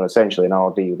RD, or essentially an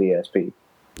RD with ESP.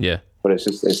 Yeah. But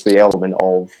it's the element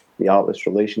of the artist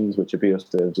relations which appears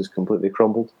to have just completely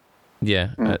crumbled.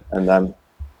 Yeah. And then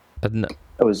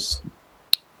it was.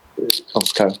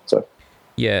 Sorry.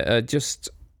 Yeah. Just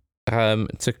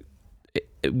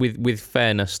with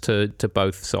fairness to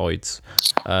both sides,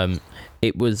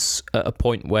 it was at a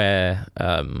point where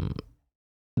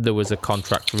there was a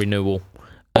contract renewal,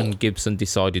 and Gibson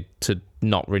decided to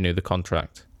not renew the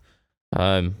contract.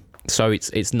 So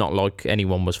it's not like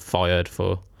anyone was fired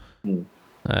for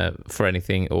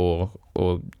anything or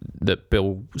that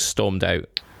Bill stormed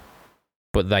out,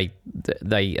 but they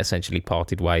essentially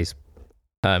parted ways.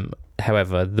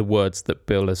 However, the words that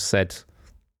Bill has said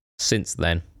since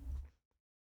then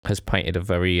has painted a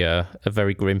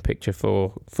very grim picture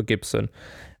for Gibson,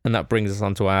 and that brings us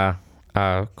on to our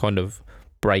kind of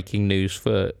breaking news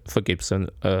for Gibson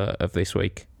of this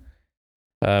week.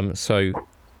 So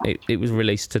it was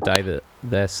released today that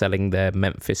they're selling their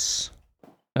Memphis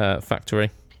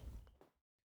factory,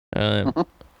 and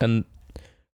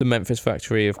the Memphis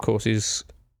factory, of course, is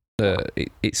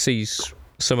it sees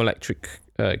some electric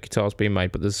guitars being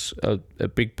made, but there's a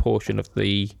big portion of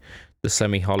the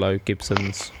semi-hollow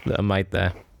Gibsons that are made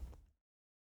there.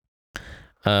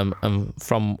 And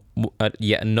from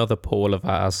yet another Paul of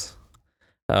ours,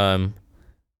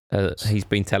 he's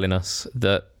been telling us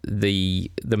that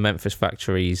the Memphis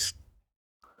factory is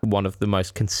one of the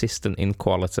most consistent in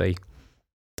quality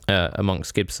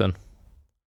amongst Gibson.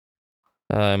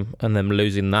 And them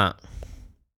losing that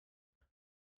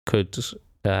could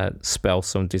spell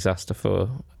some disaster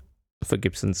for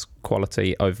Gibson's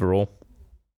quality overall.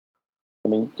 I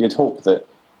mean, you'd hope that.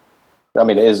 I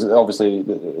mean, it is obviously.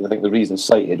 I think the reason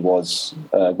cited was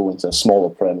going to smaller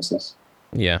premises.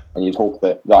 Yeah, and you'd hope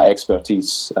that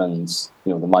expertise and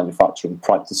the manufacturing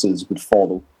practices would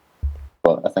follow.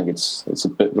 But I think it's a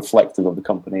bit reflective of the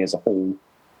company as a whole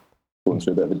going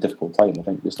through a bit of a difficult time, I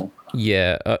think, just now.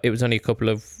 Yeah, it was only a couple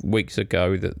of weeks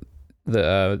ago that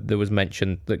there was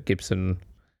mention that Gibson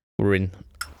were in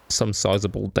some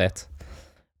sizable debt,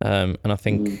 and I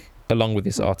think along with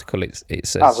this article, it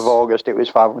says as of August it was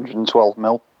 512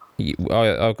 mil.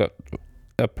 I got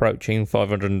approaching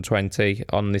 520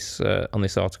 on this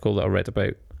article that I read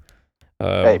about.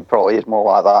 It probably is more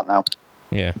like that now.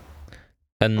 Yeah,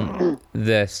 and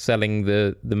they're selling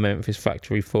the Memphis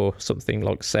factory for something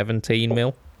like 17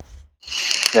 mil.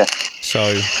 Yeah.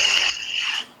 So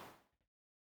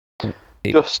I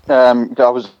was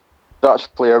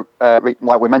actually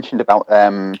like we mentioned about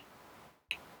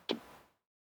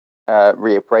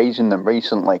reappraising them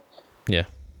recently. Yeah.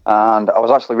 And I was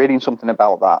actually reading something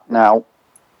about that. Now,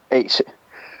 it's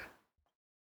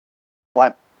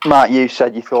like Mark, you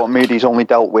said you thought Moody's only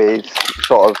dealt with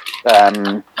sort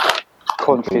of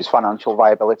countries' financial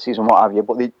viabilities and what have you,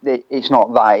 but it's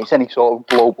not that. It's any sort of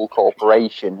global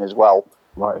corporation as well.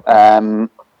 Right.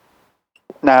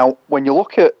 Now, when you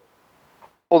look at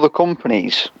other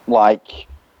companies like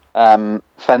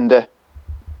Fender,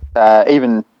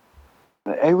 even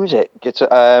who is it?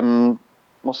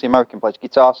 What's the American place?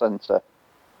 Guitar Center.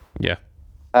 Yeah.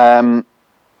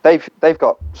 They've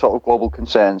got sort of global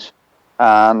concerns,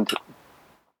 and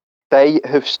they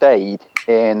have stayed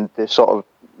in the sort of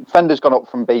Fender's gone up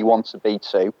from B1 to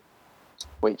B2,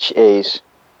 which is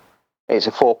a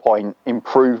 4-point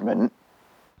improvement.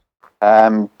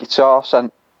 Guitar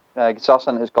Center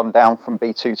has gone down from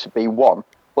B2 to B1,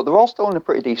 but they're all still in a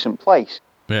pretty decent place.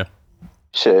 Yeah.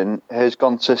 Gibson has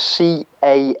gone to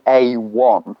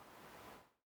CAA1,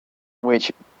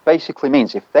 which basically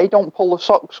means if they don't pull the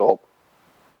socks up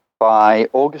by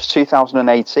August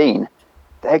 2018,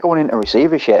 they're going into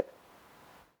receivership.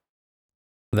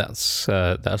 That's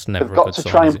never They've a got good to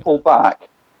sign, try is and it? pull back.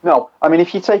 No, I mean,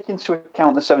 if you take into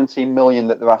account the 17 million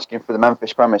that they're asking for the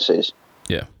Memphis premises,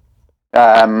 Yeah.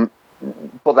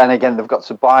 But then again, they've got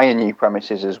to buy a new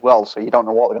premises as well, so you don't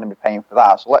know what they're going to be paying for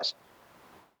that. So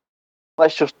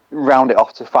let's just round it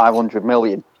off to 500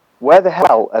 million. Where the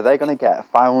hell are they going to get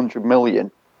 500 million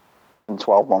in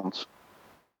 12 months?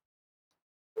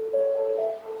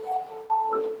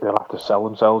 They'll have to sell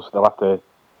themselves. They'll have to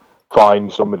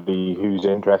find somebody who's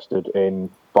interested in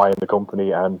buying the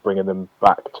company and bringing them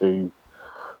back to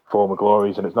former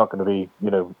glories. And it's not going to be,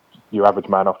 your average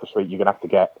man off the street. You're going to have to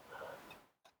get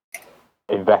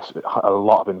a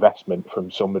lot of investment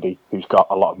from somebody who's got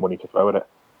a lot of money to throw at it.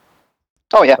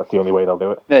 Oh yeah, That's the only way they'll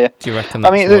do it. yeah. Do you reckon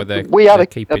that's why they're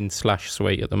keeping Slash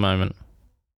sweet at the moment?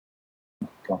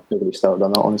 God, nobody started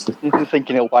on that, honestly.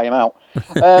 Thinking he'll buy him out.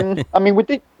 I mean, we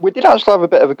did actually have a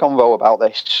bit of a convo about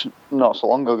this not so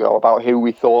long ago about who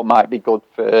we thought might be good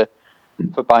for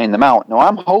buying them out. Now,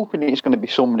 I'm hoping it's going to be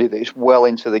somebody that's well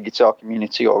into the guitar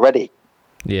community already.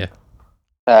 Yeah.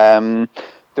 I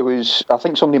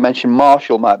think somebody mentioned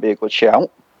Marshall might be a good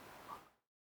shout.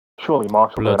 Surely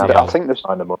Marshall Bloody going to hell. have I think there's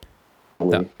find them up.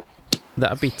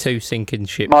 That'd be two sinking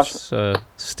ships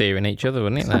steering each other,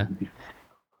 wouldn't it? There.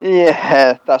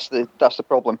 Yeah, that's the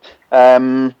problem. I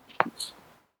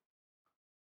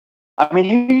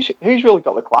mean, who's really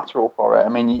got the collateral for it? I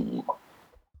mean,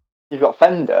 you've got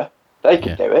Fender; they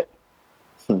could do it.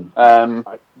 I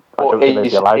don't think they'd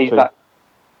be allowed to.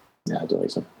 Yeah, I don't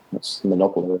think so. That's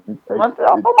monopoly. I think. I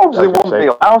don't know if they wouldn't be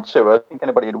allowed to. I think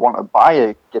anybody would want to buy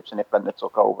a Gibson if Fender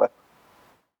took over.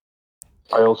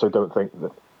 I also don't think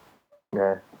that.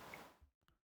 Yeah.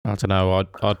 I don't know. I'd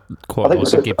quite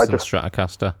like a Gibson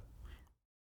Stratocaster.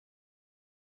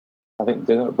 I think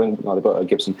they got a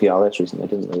Gibson PRS recently,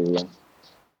 didn't they?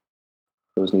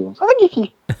 Those new ones. I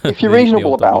think if you're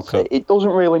reasonable about it, it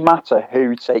doesn't really matter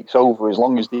who takes over as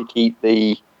long as they keep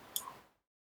the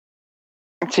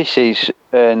practices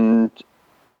and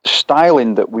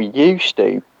styling that we used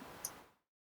to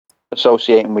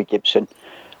associating with Gibson.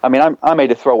 I mean, I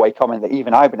made a throwaway comment that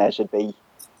even Ibanez would be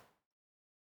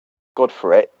good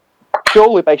for it,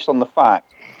 purely based on the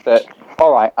fact that,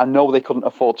 all right, I know they couldn't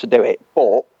afford to do it,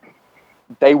 but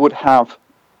they would have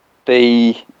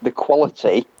the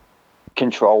quality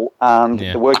control and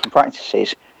the working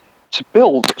practices to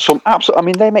build some absolute. I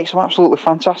mean, they make some absolutely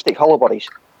fantastic hollow bodies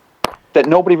that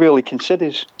nobody really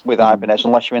considers with Ibanez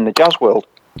unless you're in the jazz world.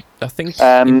 I think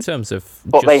in terms of,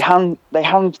 but they hands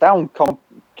down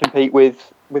compete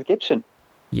with Gibson.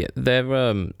 Yeah,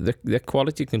 their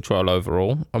quality control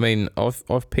overall. I mean,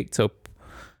 I've picked up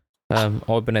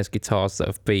Ibanez guitars that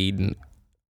have been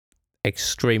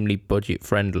extremely budget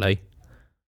friendly,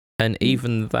 and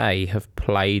even they have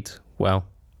played well.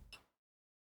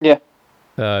 Yeah.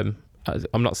 I'm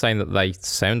not saying that they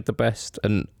sound the best,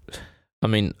 and I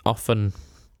mean, often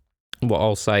what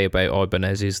I'll say about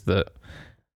Ibanez is that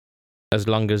as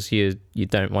long as you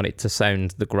don't want it to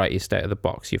sound the greatest out of the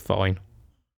box, you're fine.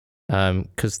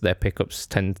 Because their pickups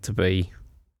tend to be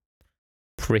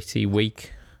pretty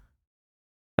weak.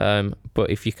 But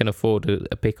if you can afford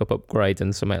a pickup upgrade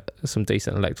and some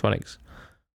decent electronics,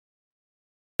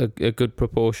 a good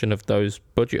proportion of those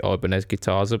budget Ibanez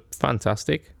guitars are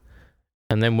fantastic.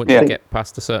 And then once you get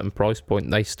past a certain price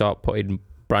point, they start putting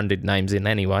branded names in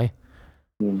anyway.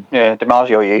 Yeah,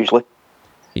 DiMarzio usually.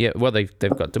 Yeah, well, they've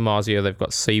got DiMarzio, they've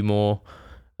got Seymour,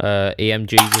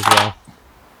 EMGs as well.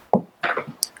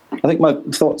 I think my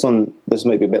thoughts on this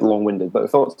might be a bit long-winded, but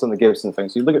thoughts on the Gibson thing.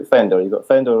 So you look at Fender. You've got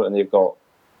Fender, and they've got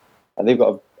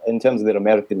in terms of their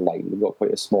American line, they've got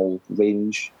quite a small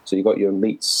range. So you've got your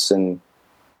elites and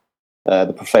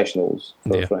the professionals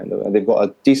for Fender, and they've got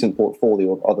a decent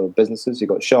portfolio of other businesses. You've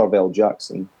got Charvel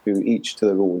Jackson, who each to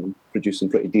their own produce some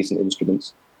pretty decent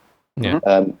instruments, and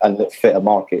that fit a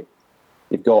market.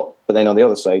 You've got, but then on the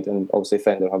other side, and obviously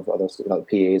Fender have other like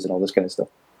PAs and all this kind of stuff.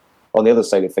 On the other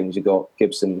side of things, you've got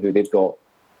Gibson, who they've got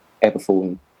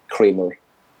Epiphone, Kramer,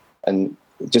 and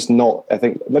just not, I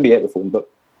think, maybe Epiphone, but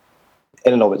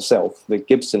in and of itself, the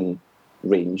Gibson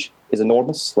range is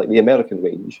enormous. Like the American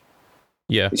range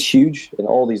is huge. And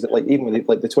all these, like even with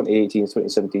like the 2018,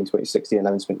 2017, 2016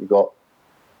 announcement, you've got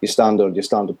your standard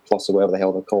plus or whatever the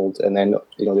hell they're called. And then,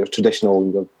 they're traditional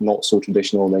and they're not so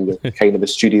traditional. And then you're kind of a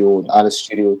studio and a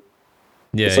studio.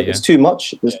 It's too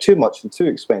much. There's too much and too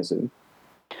expensive.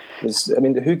 I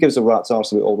mean, who gives a rat's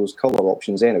arse about all those colour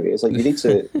options anyway? It's like you need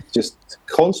to just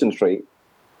concentrate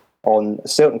on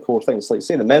certain core things. Like,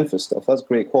 say, the Memphis stuff, that's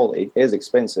great quality. It is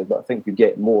expensive, but I think you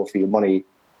get more for your money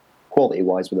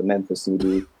quality-wise with a Memphis than you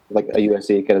do like a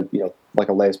USA kind of, like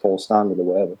a Les Paul standard or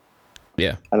whatever.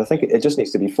 Yeah. And I think it just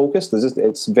needs to be focused.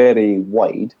 It's very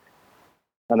wide.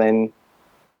 And then,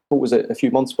 what was it, a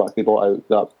few months back, they brought out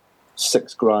that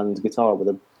 $6,000 guitar with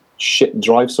a shit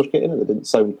drive circuit in it that didn't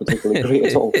sound particularly great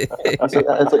at all. It's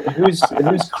like, who's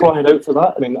crying out for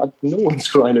that? I mean, no one's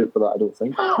crying out for that, I don't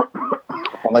think.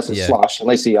 Unless it's Slash,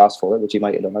 unless he asked for it, which he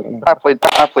might have done, I don't know. I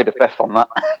played a fifth on that.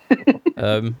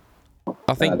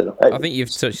 I think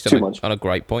you've touched on a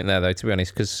great point there, though, to be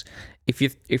honest, because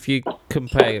if you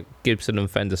compare Gibson and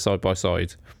Fender side by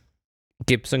side,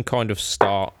 Gibson kind of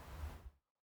start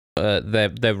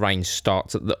their range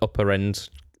starts at the upper end,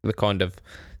 the kind of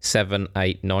 £700,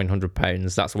 £800,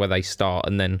 £900. That's where they start,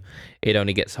 and then it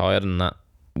only gets higher than that.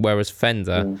 Whereas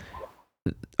Fender,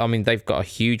 I mean, they've got a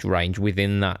huge range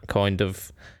within that kind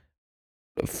of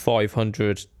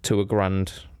 500 to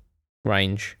 £1,000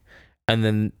 range. And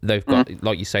then they've got,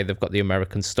 like you say, they've got the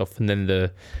American stuff, and then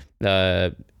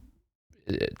the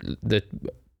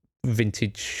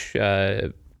vintage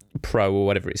pro or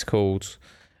whatever it's called.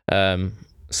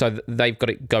 So they've got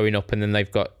it going up, and then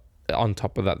they've got on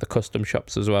top of that the custom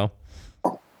shops as well.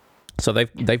 So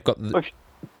they've got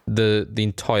the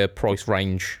entire price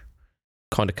range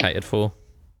kind of catered for.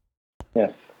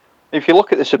 Yeah. If you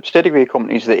look at the subsidiary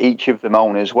companies that each of them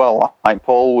own as well, like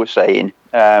Paul was saying,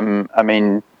 I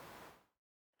mean,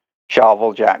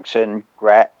 Charvel Jackson,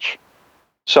 Gretsch.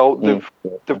 So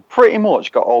they've pretty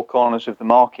much got all corners of the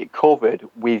market covered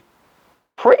with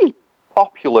pretty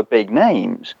popular big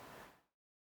names.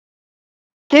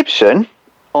 Gibson,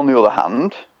 on the other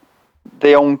hand,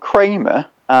 they own Kramer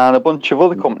and a bunch of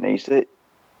other companies that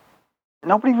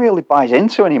nobody really buys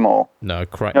into anymore. No,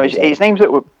 Kramer. It's names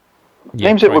that were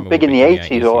big in the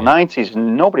 80s or 90s,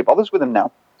 and nobody bothers with them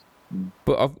now.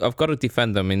 But I've got to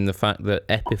defend them in the fact that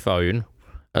Epiphone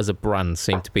as a brand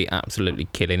seemed to be absolutely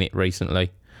killing it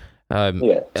recently. So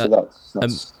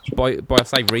that's by I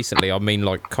say recently, I mean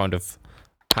like kind of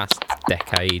past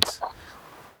decades,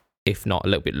 if not a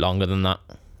little bit longer than that.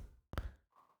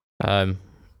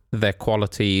 Their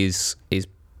quality is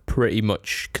pretty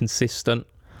much consistent.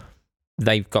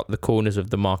 They've got the corners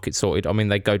of the market sorted. I mean,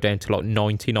 they go down to like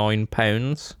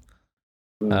 £99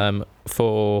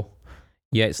 for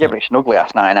it's but it's an ugly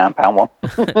ass £99 one.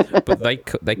 but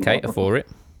they cater for it.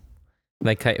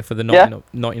 They cater for the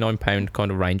 £99 kind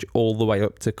of range, all the way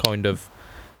up to kind of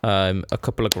a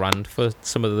couple of grand for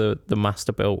some of the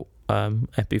master built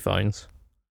Epiphones.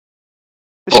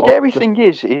 The scary thing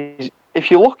is if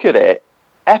you look at it,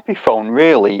 Epiphone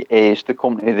really is the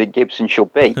company that Gibson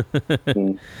should be.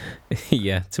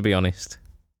 Yeah, to be honest.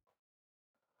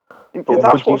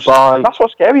 That's what's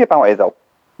scary about it, though.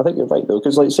 I think you're right, though,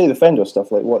 because, like, say the Fender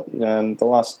stuff, like the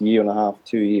last year and a half,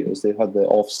 2 years, they've had the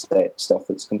offset stuff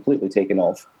that's completely taken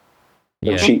off.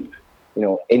 They're cheap,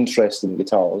 interesting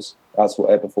guitars. That's what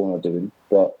Epiphone are doing,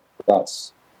 but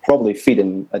that's probably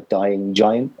feeding a dying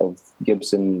giant of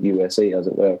Gibson USA, as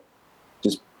it were,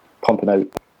 just pumping out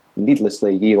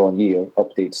needlessly year-on-year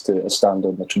updates to a standard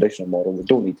and a traditional model that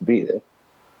don't need to be there.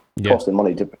 Costing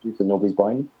money to produce and nobody's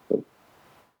buying. But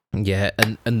yeah,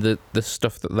 and the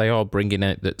stuff that they are bringing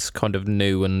out that's kind of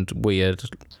new and weird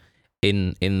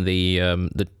in the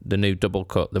new double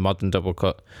cut, the modern double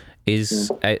cut,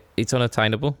 is it's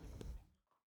unattainable.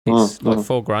 It's like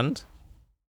 $4,000.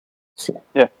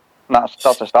 Yeah,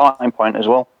 that's a starting point as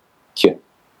well. Yeah.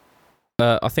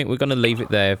 I think we're going to leave it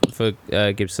there for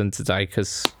Gibson today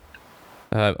because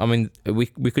I mean we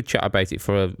could chat about it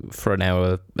for an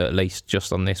hour at least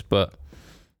just on this, but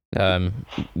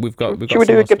we've got. Should we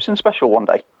do a Gibson special one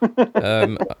day?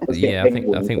 Yeah, I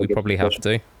think we probably have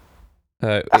to.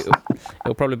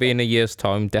 It'll probably be in a year's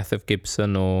time, Death of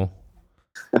Gibson or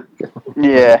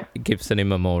Gibson in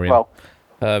memoriam.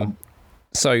 Well,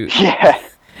 so yeah.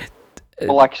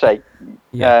 Well, like I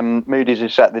say, Moody's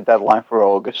has set the deadline for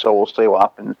August, so we'll see what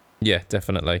happens. Yeah,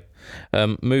 definitely.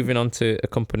 Moving on to a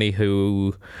company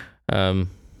who are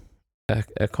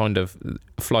kind of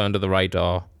fly under the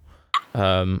radar.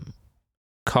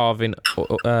 Carvin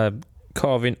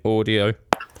Audio,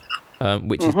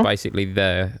 which is basically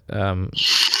their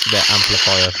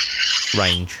amplifier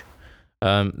range.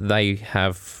 They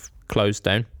have closed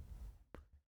down.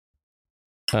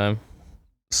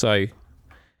 So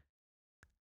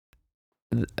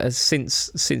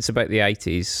since about the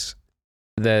 80s,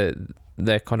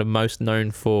 they're kind of most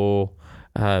known for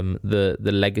the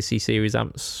Legacy series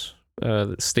amps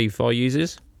that Steve Vai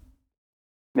uses.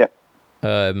 Yeah.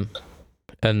 and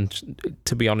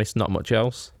to be honest, not much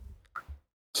else.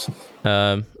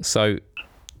 So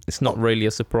it's not really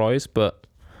a surprise, but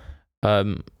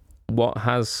what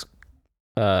has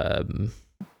come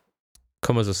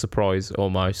as a surprise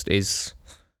almost is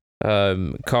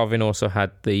Carvin also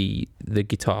had the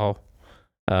guitar.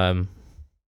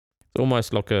 It's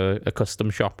almost like a custom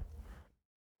shop,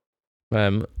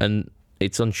 and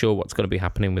it's unsure what's going to be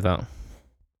happening with that.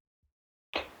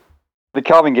 The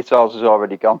Carvin guitars has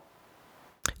already gone.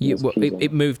 Yeah, well,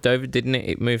 it moved over, didn't it?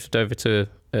 It moved over to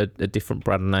a different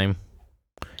brand name.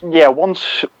 Yeah,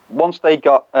 once they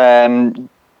got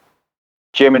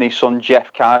Jim and his son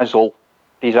Jeff Keisel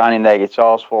designing their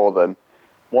guitars for them,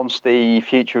 once the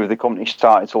future of the company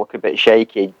started to look a bit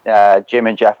shaky, Jim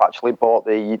and Jeff actually bought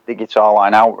the guitar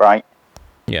line outright.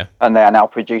 Yeah. And they are now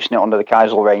producing it under the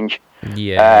Keisel range.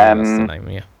 Yeah, that's the name,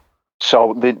 yeah.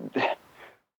 So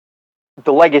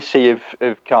the legacy of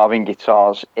Carvin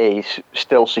guitars is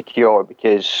still secure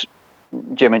because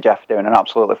Jim and Jeff are doing an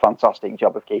absolutely fantastic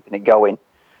job of keeping it going.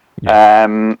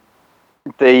 Yeah.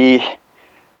 The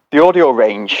audio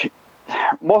range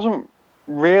wasn't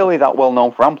really that well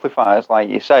known for amplifiers, like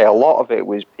you say. A lot of it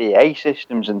was PA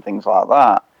systems and things like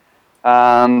that.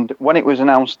 And when it was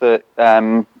announced that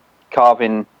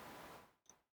Carvin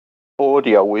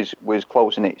Audio was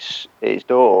closing its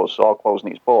doors or closing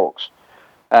its books,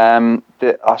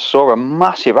 that I saw a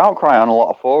massive outcry on a lot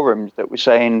of forums that were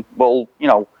saying, well, you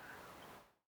know,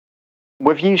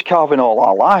 we've used Carvin all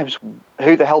our lives.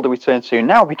 Who the hell do we turn to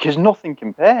now? Because nothing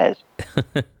compares.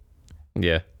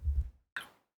 Yeah.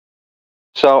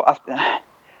 So I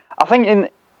think in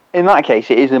that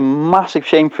case, it is a massive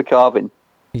shame for Carvin.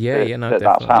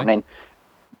 That's happening.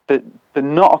 That they're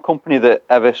not a company that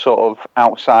ever sort of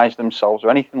outsized themselves or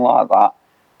anything like that.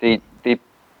 They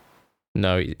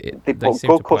put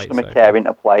good customer care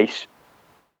into place.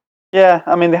 Yeah,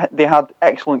 I mean, they had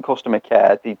excellent customer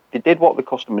care. They did what the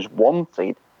customers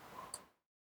wanted.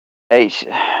 It's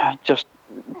just,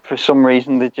 for some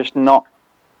reason, they're just not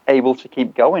able to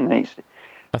keep going.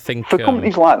 I think for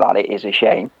companies like that, it is a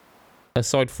shame.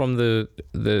 Aside from the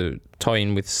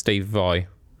tie-in with Steve Vai,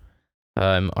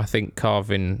 I think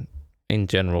Carvin in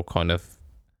general kind of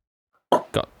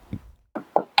got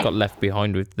left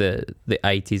behind with the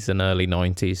 80s and early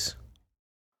 90s.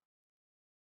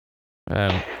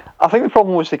 I think the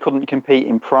problem was they couldn't compete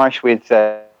in price with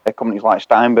companies like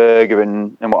Steinberger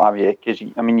and what have you. Because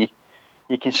I mean,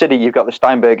 you consider you've got the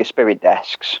Steinberger Spirit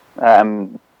desks,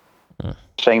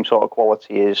 same sort of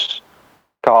quality as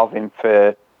Carvin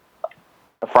for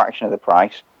a fraction of the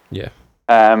price. Yeah.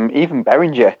 Even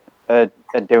Behringer are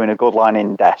doing a good line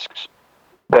in desks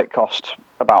that cost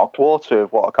about a quarter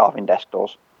of what a Carvin desk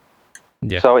does.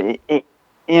 Yeah. So I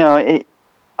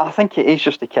think it is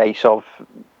just a case of,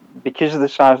 because of the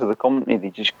size of the company, they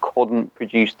just couldn't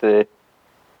produce the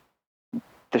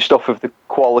stuff of the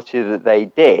quality that they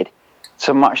did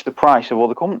to match the price of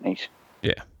other companies.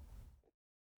 Yeah.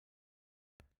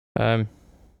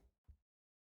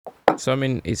 So I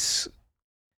mean, it's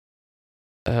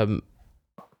a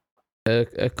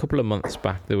couple of months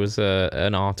back there was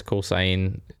an article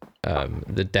saying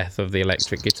the death of the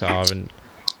electric guitar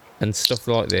and stuff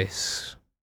like this.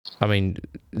 I mean,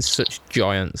 such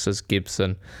giants as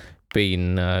Gibson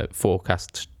being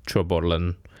forecast trouble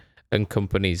and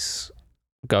companies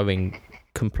going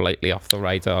completely off the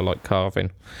radar like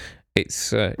Carvin.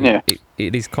 It's it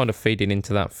is kind of feeding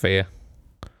into that fear.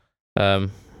 But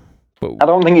I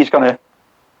don't think it's going to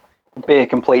be a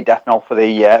complete death knell for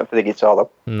the guitar though.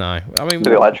 No, I mean,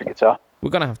 the electric guitar. We're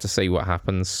going to have to see what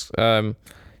happens.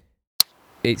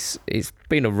 It's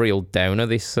been a real downer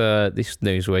this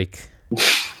news week.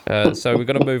 So we're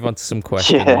going to move on to some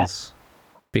questions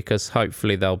because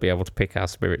hopefully they'll be able to pick our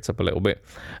spirits up a little bit,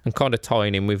 and kind of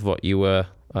tying in with what you were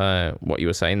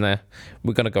saying there.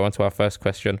 We're going to go on to our first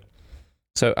question.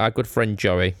 So our good friend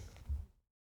Joey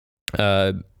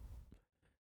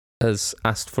has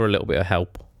asked for a little bit of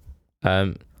help.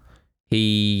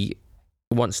 He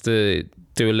wants to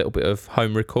do a little bit of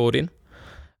home recording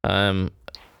in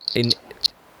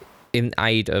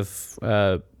aid of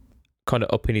kind of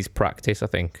upping his practice, I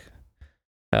think.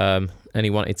 And he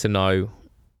wanted to know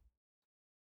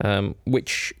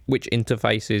which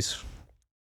interfaces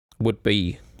would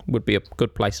be a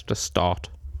good place to start.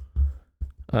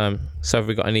 So have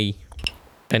we got any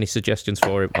suggestions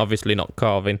for him? Obviously not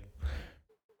Carvin.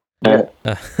 Yeah.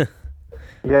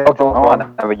 I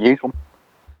never used one.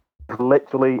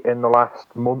 Literally in the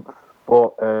last month,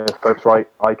 bought Focusrite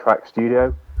iTrack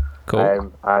Studio.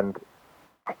 Cool. And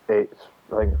it's,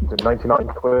 I think, 99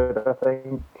 quid, I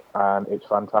think, and it's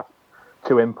fantastic.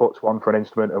 two inputs, one for an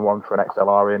instrument and one for an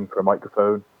XLR in for a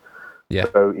microphone. Yeah.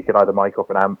 So you could either mic up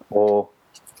an amp or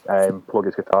plug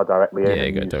his guitar directly in Yeah, you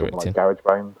and go use direct something like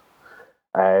GarageBand.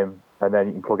 And then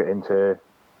you can plug it into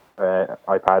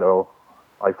iPad or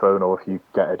iPhone, or if you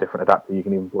get a different adapter, you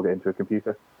can even plug it into a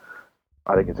computer.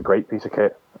 I think it's a great piece of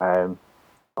kit.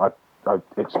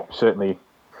 It's certainly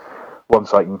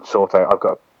once I can sort out. I've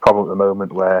got a problem at the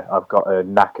moment where I've got a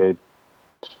knackered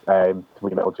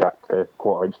 3-metal jack to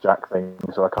 1/4-inch jack thing,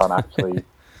 so I can't actually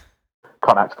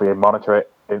monitor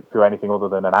it through anything other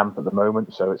than an amp at the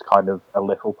moment. So it's kind of a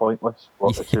little pointless.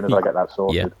 But as soon as I get that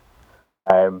sorted,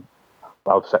 I'll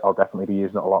definitely be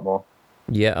using it a lot more.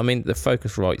 Yeah, I mean the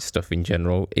Focusrite stuff in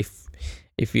general.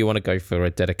 If you want to go for a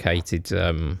dedicated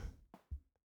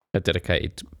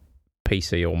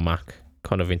PC or Mac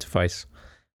kind of interface,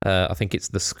 I think it's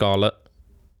the Scarlett.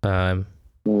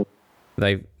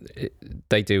 They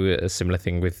do a similar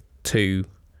thing with two,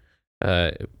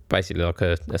 basically like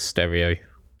a stereo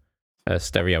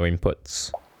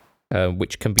inputs,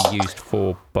 which can be used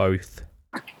for both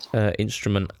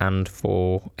instrument and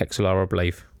for XLR, I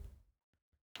believe.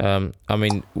 I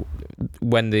mean,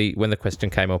 when the question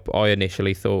came up, I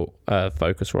initially thought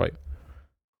Focusrite.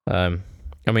 I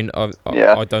mean, I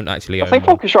don't actually. I think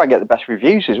Focusrite get the best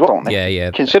reviews as well, don't they? Yeah,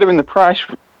 yeah. Considering the price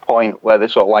point where they're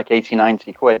sort of like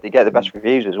 80-90 quid, they get the best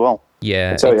reviews as well.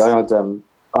 Yeah. I tell you,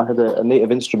 I had a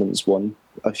Native Instruments one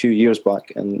a few years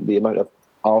back, and the amount of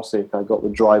arsenic I got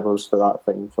with drivers for that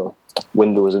thing for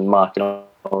Windows and Mac and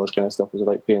all this kind of stuff was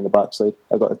about pain in the backside.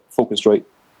 I got a Focusrite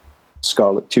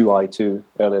Scarlett 2i2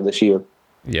 earlier this year.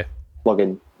 Yeah. Plug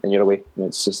in and you're away. And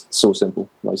it's just so simple.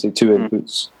 Like I say, 2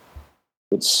 inputs.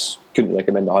 Couldn't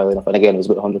recommend it highly enough. And again, it was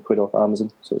about 100 quid off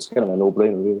Amazon, so it's kind of a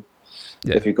no-brainer, really.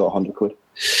 Yeah. If you've got 100 quid.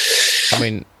 I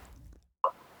mean,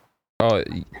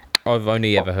 I've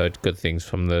only ever heard good things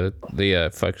from the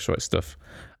Focusrite stuff.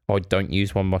 I don't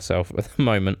use one myself at the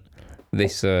moment.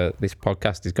 This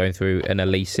podcast is going through an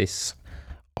Alesis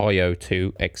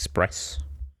IO2 Express,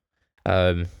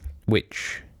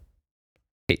 which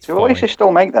it's. Do Alesis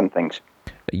still make them things?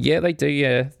 Yeah, they do.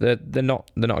 Yeah, they're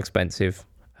not expensive.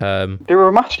 They were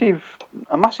a massive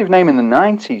name in the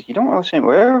 90s. You don't really seem to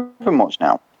hear of them much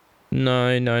now. No.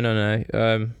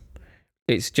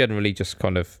 It's generally just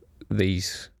kind of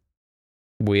these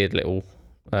weird little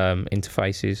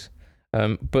interfaces.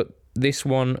 But this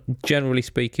one, generally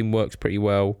speaking, works pretty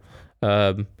well.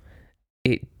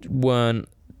 It weren't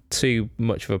too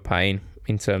much of a pain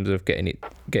in terms of getting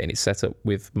it set up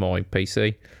with my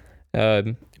PC.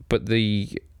 But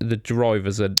the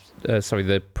drivers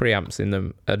the preamps in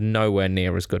them are nowhere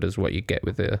near as good as what you get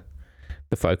with the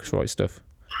Focusrite stuff.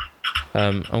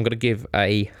 I'm going to give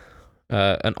an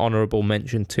honourable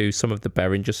mention to some of the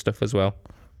Behringer stuff as well.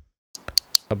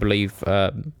 I believe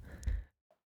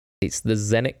it's the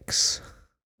Xenix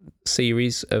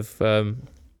series of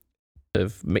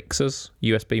mixers,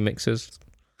 USB mixers,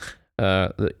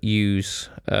 that use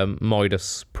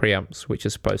Midas preamps, which are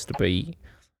supposed to be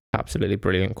absolutely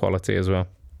brilliant quality as well.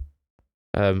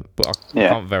 But I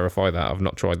can't verify that. I've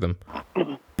not tried them.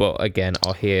 But again,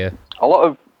 I hear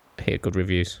good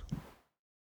reviews.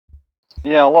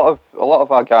 Yeah, a lot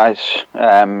of our guys,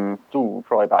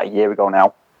 probably about a year ago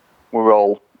now, were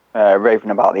all raving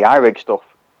about the iRig stuff.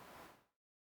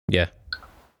 Yeah.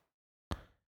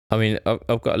 I mean,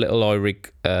 I've got a little iRig,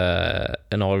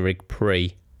 an iRig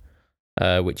Pre,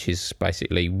 which is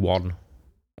basically one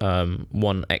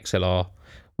XLR,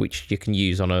 which you can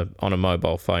use on a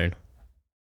mobile phone,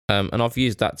 and I've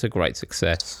used that to great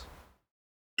success.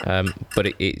 But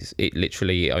it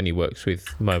literally only works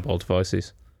with mobile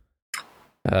devices.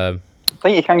 I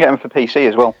think you can get them for PC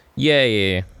as well.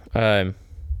 Yeah.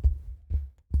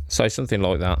 So something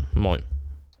like that might.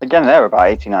 Again, they're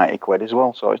about 80-90 quid as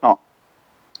well, so it's not,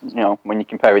 when you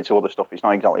compare it to other stuff, it's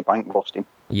not exactly bank busting.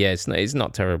 Yeah, it's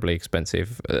not terribly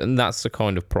expensive, and that's the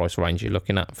kind of price range you're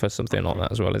looking at for something like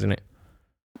that as well, isn't it?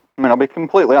 I mean, I'll be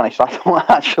completely honest, I don't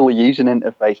actually use an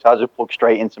interface. I just plug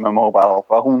straight into my mobile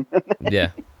phone. Yeah.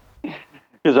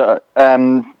 Because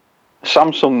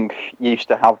Samsung used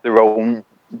to have their own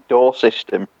door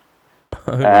system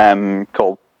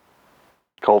called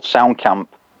SoundCamp.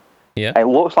 Yeah. It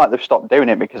looks like they've stopped doing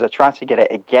it because I tried to get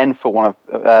it again for one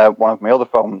of my other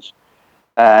phones,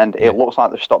 and it looks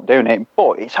like they've stopped doing it.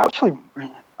 But it's actually,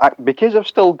 because I've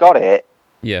still got it.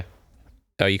 Yeah.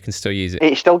 Oh, you can still use it.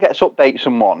 It still gets updates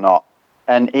and whatnot,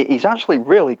 and it is actually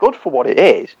really good for what it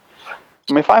is.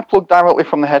 I mean, if I plug directly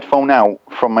from the headphone out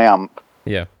from my amp,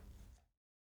 yeah,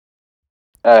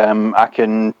 I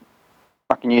can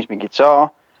use my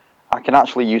guitar. I can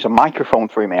actually use a microphone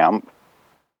through my amp,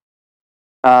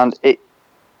 and it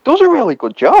does a really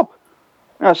good job.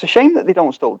 It's a shame that they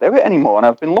don't still do it anymore. And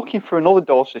I've been looking for another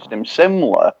door system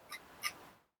similar,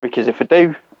 because if I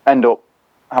do end up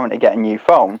having to get a new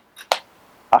phone,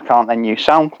 I can't then use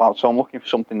SoundCloud. So I'm looking for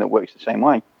something that works the same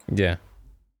way. Yeah.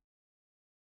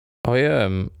 I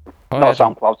Not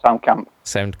SoundCloud, SoundCamp.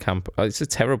 SoundCamp. Oh, it's a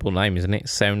terrible name, isn't it?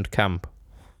 SoundCamp.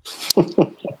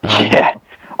 Yeah,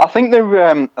 I think they're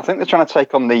trying to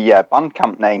take on the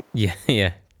Bandcamp name.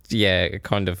 Yeah.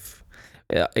 Kind of.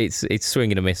 It's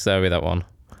swinging a miss there with that one.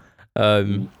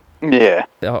 Yeah.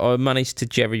 I managed to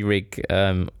jerry rig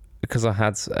because I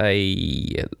had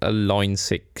a Line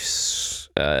 6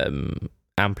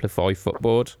 Amplify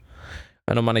footboard,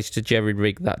 and I managed to jerry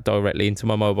rig that directly into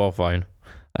my mobile phone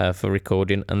for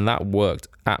recording, and that worked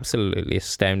absolutely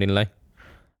astoundingly.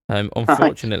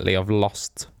 Unfortunately, I've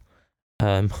lost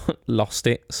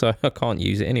it, so I can't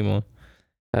use it anymore.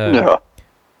 Yeah.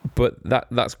 But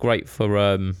that's great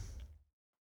for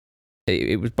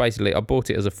it was basically, I bought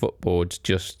it as a footboard,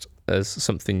 just as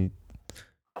something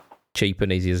cheap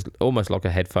and easy, as almost like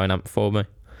a headphone amp for me.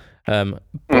 But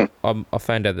I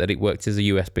found out that it worked as a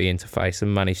USB interface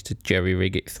and managed to jerry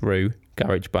rig it through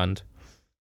GarageBand,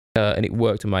 and it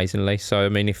worked amazingly. So I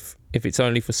mean, if it's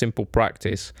only for simple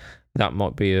practice, that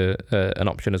might be an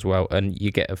option as well, and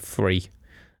you get a free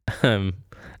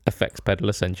effects pedal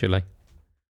essentially,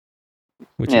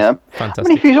 which is fantastic. I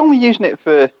mean, if he's only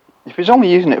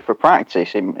using it for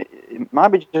practice, it might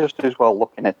be just as well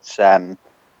looking at some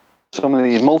of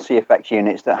these multi-effects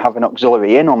units that have an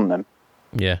auxiliary in on them.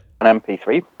 Yeah. An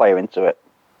MP3 player into it.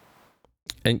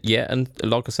 And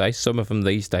like I say, some of them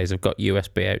these days have got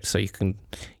USB out, so you can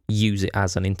use it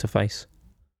as an interface.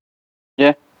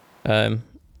 Yeah.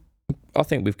 I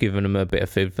think we've given them a bit of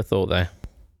food for thought there.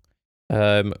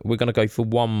 We're going to go for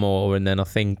one more, and then I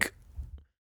think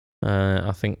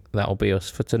that'll be us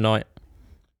for tonight.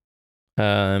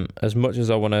 As much as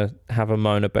I want to have a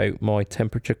moan about my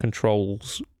temperature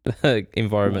controls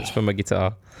environments for my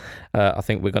guitar, I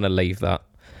think we're going to leave that.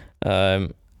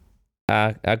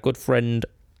 Our good friend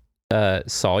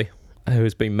Sai, who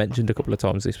has been mentioned a couple of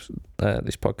times this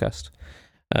podcast,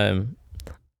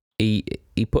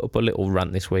 he put up a little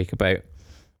rant this week about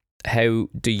how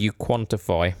do you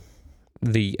quantify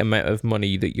the amount of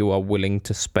money that you are willing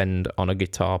to spend on a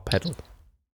guitar pedal.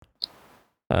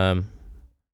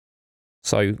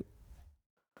 So,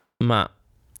 Matt,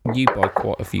 you buy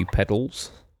quite a few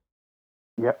pedals.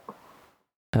 Yep.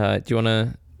 Do you want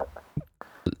to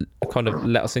kind of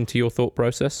let us into your thought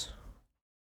process?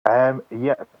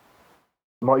 Yeah.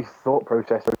 My thought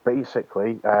process is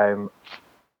basically, I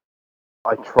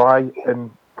try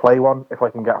and play one if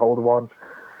I can get hold of one.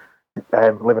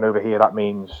 Living over here, that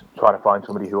means trying to find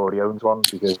somebody who already owns one,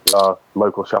 because our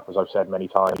local shop, as I've said many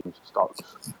times,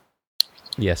 stocks.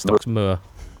 Yeah, stocks Moore.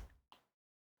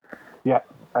 Yeah.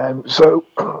 So,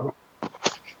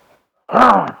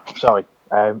 sorry.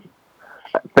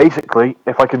 Basically,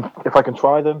 if I can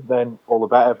try them, then all the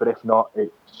better. But if not,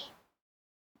 it's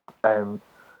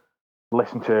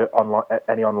listen to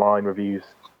any online reviews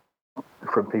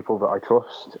from people that I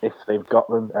trust if they've got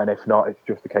them, and if not, it's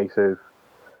just a case of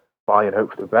buy and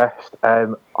hope for the best.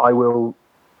 I will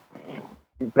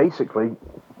basically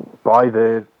buy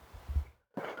the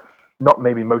not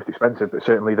maybe most expensive, but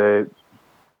certainly the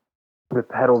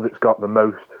pedal that's got the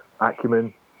most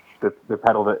acumen, the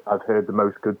pedal that I've heard the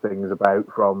most good things about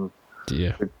from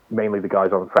mainly the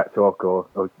guys on Fret Talk or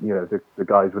the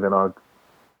guys within our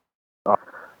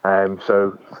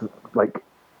so like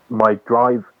my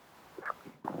drive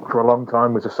for a long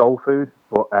time was a soul food,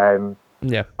 but I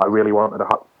really wanted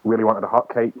a hot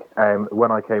cake.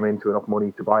 When I came into enough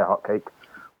money to buy a hot cake,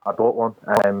 I bought one.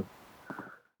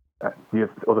 The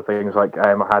other things like I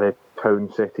had a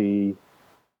Tone City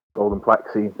Golden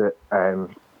Plexi that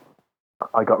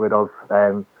I got rid of.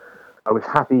 I was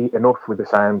happy enough with the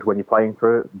sound when you're playing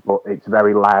through it, but it's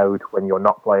very loud when you're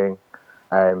not playing.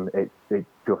 It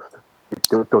just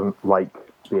doesn't like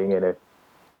being in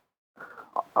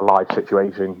a live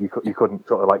situation. You couldn't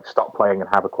sort of like stop playing and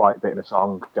have a quiet bit in a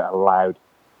song, get a loud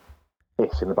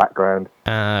hiss in the background.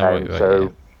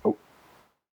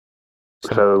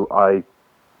 So I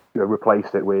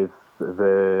replaced it with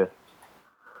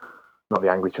not the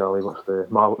Angry Charlie, what's the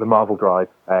Marvel Drive,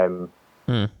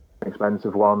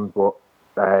 expensive one, but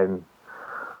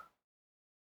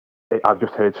I've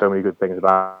just heard so many good things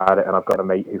about it, and I've got a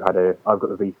mate I've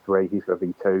got the V3, he's got a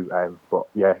V2, but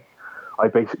yeah, I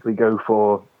basically go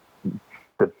for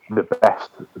the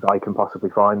best that I can possibly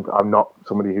find. I'm not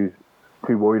somebody who's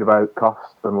too worried about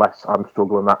cost unless I'm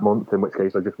struggling that month, in which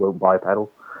case I just won't buy a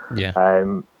pedal. Yeah.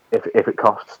 If it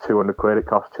costs 200 quid, it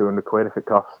costs 200 quid. If it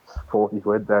costs 40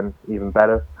 quid, then even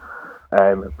better.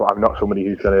 But I'm not somebody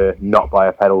who's going to not buy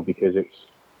a pedal because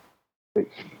it's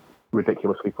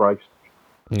ridiculously priced.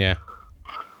 Yeah.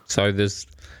 So there's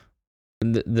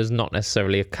not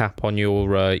necessarily a cap on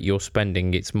your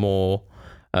spending. It's more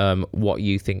what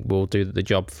you think will do the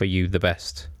job for you the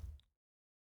best.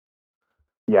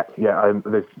 Yeah.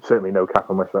 There's certainly no cap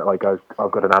on my spend. Like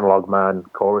I've got an Analog Man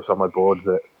chorus on my board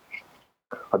that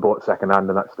I bought second hand,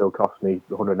 and that still cost me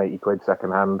 180 quid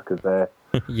second hand because they're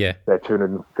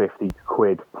 250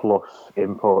 quid plus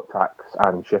import tax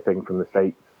and shipping from the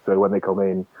States. So when they come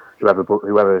in, whoever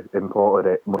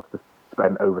imported it must have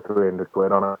spent over 300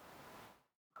 quid on it.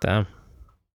 Damn.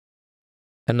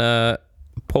 And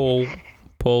Paul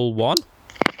 1,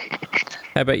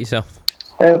 how about yourself?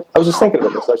 I was just thinking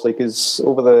about this actually, because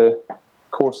over the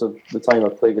course of the time I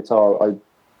played guitar, I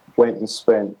went and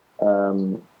spent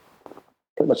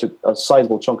pretty much a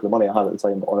sizable chunk of the money I had at the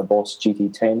time on a Boss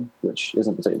GT10, which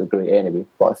isn't particularly great anyway,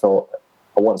 but I thought,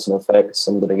 I want some effects,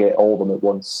 I'm going to get all of them at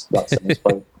once, that sounds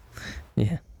fine.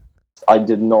 Yeah. I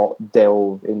did not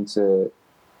delve into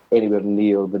anywhere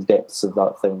near the depths of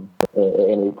that thing at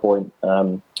any point.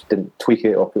 Didn't tweak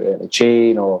it or put it in a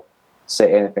chain or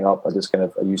set anything up. I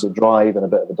used a drive and a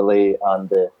bit of a delay and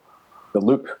the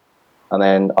loop, and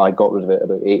then I got rid of it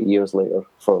about 8 years later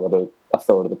for about a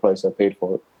third of the price I paid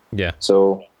for it. Yeah.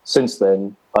 So since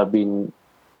then,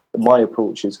 my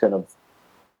approach is kind of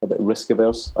a bit risk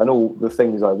averse. I know the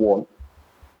things I want,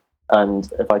 and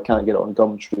if I can't get it on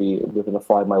Gumtree within a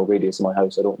 5 mile radius of my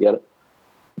house, I don't get it.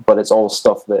 But it's all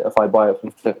stuff that if I buy it for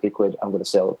 50 quid, I'm going to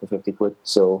sell it for 50 quid.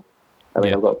 So,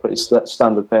 I've got pretty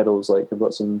standard pedals. Like I've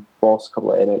got some Boss, a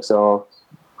couple of NXR,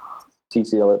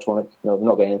 TC Electronic. I've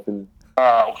not got anything.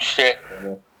 Oh shit!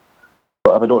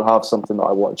 But if I don't have something that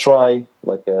I want to try,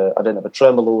 like I didn't have a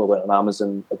tremolo, I went on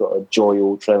Amazon. I got a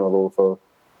Joyo tremolo for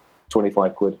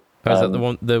 25 quid. Is that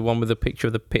the one with the picture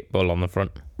of the pit bull on the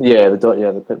front? Yeah,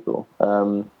 the pit bull,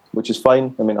 which is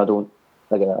fine. I mean, I don't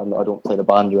play the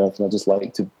band or anything. I just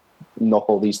like to knock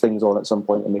all these things on at some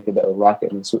point and make a bit of a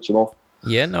racket and switch them off.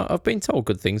 Yeah, no, I've been told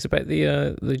good things about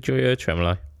the Joyo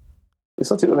tremolo. It's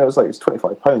not too. It's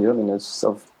 £25. You know what I mean? I've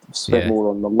spent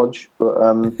more on the lunch, but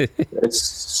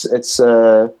it's.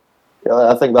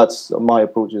 I think that's my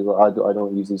approach. Is I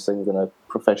don't use these things in a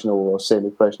professional or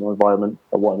semi-professional environment.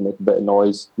 I want to make a bit of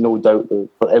noise. No doubt that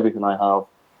for everything I have,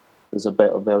 there's a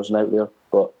better version out there,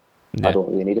 but I don't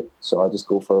really need it. So I just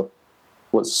go for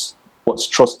what's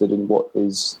trusted and what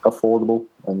is affordable,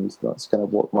 and that's kind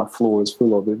of what my floor is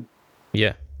full of. Really.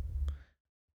 Yeah,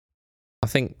 I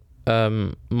think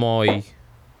my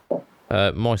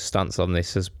stance on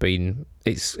this has been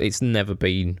it's never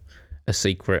been a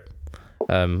secret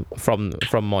from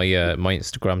my my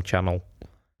Instagram channel,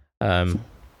 but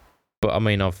I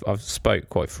mean I've spoke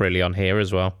quite freely on here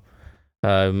as well,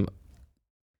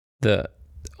 that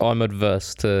I'm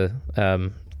adverse to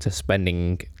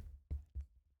spending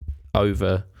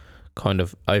over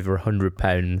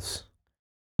 £100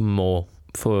 more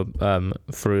for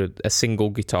a single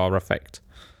guitar effect,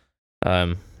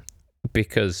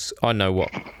 because I know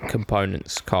what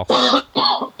components cost.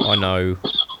 I know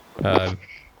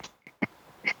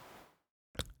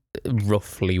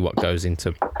roughly what goes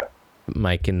into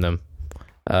making them,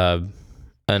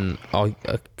 and I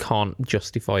can't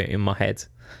justify it in my head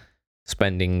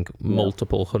spending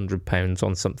multiple £100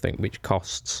 on something which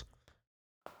costs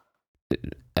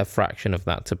a fraction of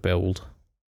that to build.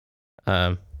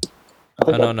 I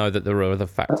know that there are other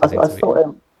factors into I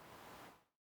thought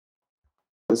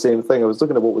the same thing. I was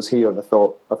looking at what was here, and I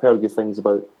thought I've heard good things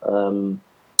about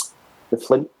the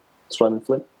Flint, Strymon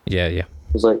Flint. Yeah. It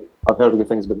was like I've heard good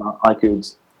things about that. I could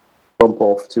bump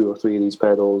off 2 or 3 of these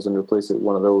pedals and replace it with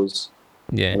one of those.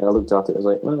 Yeah. And I looked at it, I was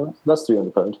like, well, that's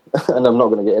 £300, and I'm not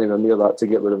going to get anywhere near that to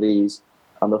get rid of these,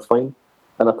 and they're fine.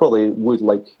 And I probably would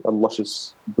like a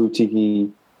luscious, boutique-y,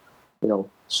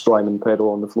 Strymon pedal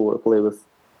on the floor to play with.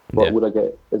 But would I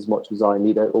get as much as I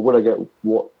need out, or would I get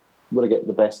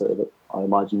the best out of it? I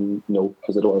imagine no,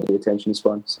 because I don't have the attention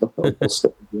span. So I'll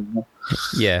stick with doing that.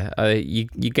 Yeah, you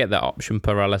get that option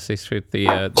paralysis with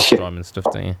the Strymon stuff,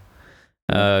 don't you?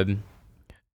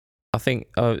 I think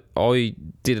I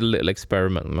did a little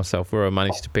experiment myself where I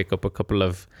managed to pick up a couple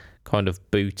of kind of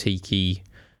boutique-y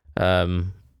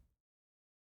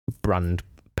brand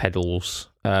pedals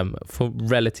for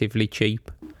relatively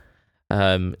cheap,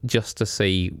 just to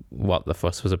see what the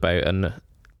fuss was about. And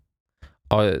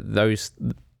those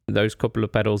couple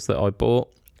of pedals that I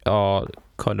bought are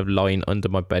kind of lying under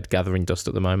my bed gathering dust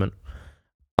at the moment.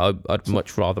 I'd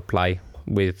much rather play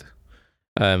with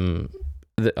the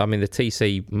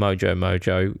TC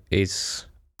Mojo is,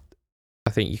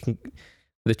 I think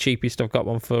the cheapest I've got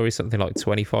one for is something like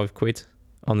 25 quid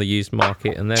on the used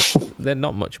market, and they're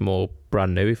not much more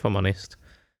brand new, if I'm honest.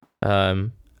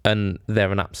 And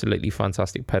they're an absolutely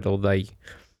fantastic pedal. They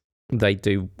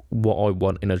do what I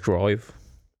want in a drive,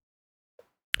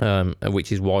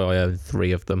 which is why I own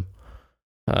 3 of them.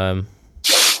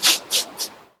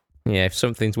 Yeah, if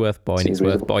something's worth buying, it's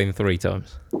worth buying 3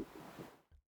 times.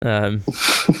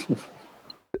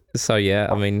 So yeah,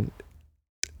 I mean,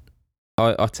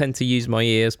 I tend to use my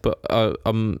ears, but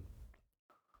I'm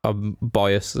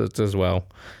biased as well.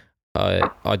 I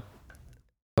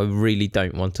really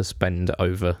don't want to spend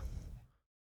over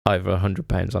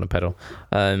 £100 on a pedal.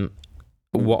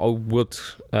 What I would,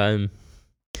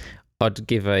 I'd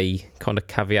give a kind of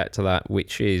caveat to that,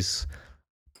 which is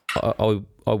I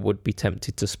would be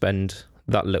tempted to spend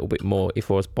that little bit more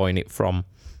if I was buying it from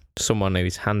someone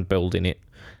who's hand building it,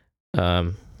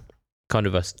 kind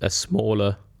of a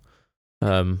smaller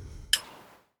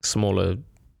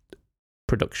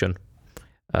production.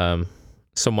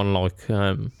 Someone like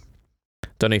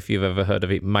don't know if you've ever heard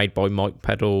of it, Made by Mike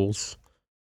Pedals,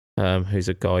 who's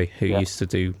a guy who used to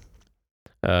do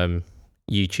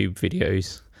YouTube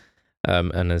videos,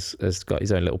 and has got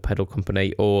his own little pedal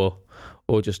company, or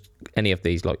just any of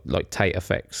these like Tate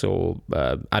Effects or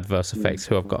Adverse Effects,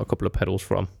 who I've got a couple of pedals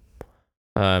from,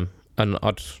 and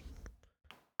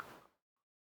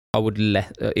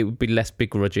it would be less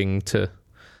begrudging to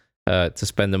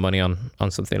spend the money on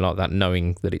something like that,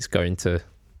 knowing that it's going to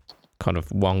kind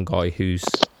of one guy who's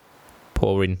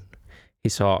pouring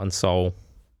his heart and soul,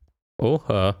 or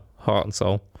her heart and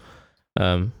soul,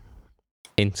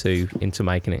 into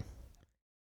making it.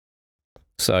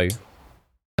 So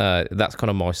that's kind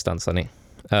of my stance on it.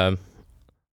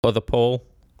 Other Paul?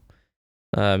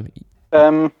 I'm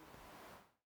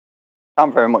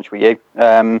very much with you.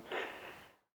 I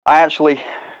actually,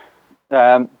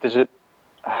 I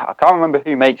can't remember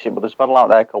who makes it, but there's a pedal out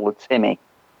there called the Timmy.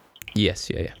 Yes,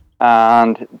 yeah.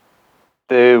 And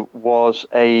there was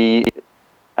an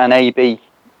A/B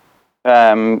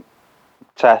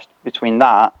test between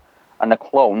that and a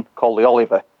clone called the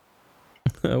Oliver.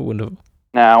 Oh, wonderful.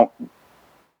 Now,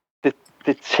 the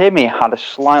Timmy had a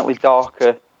slightly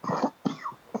darker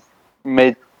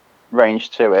mid-range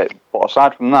to it, but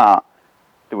aside from that,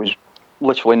 there was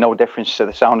literally no difference to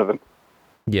the sound of them.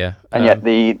 Yeah. And yet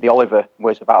the Oliver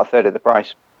was about a third of the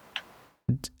price.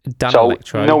 Dan so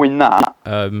Electro, knowing that,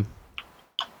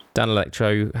 Dan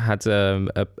Electro had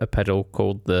a pedal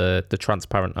called the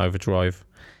Transparent Overdrive,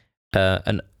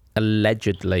 and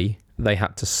allegedly they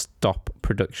had to stop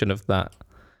production of that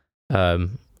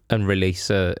and release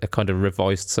a kind of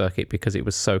revised circuit because it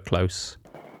was so close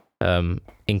in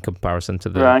comparison to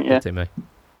the Timmy.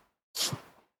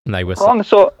 And they were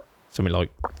something like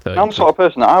 30. I'm the sort of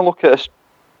person that I look at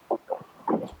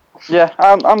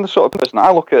I'm the sort of person that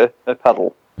I look at a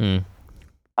pedal and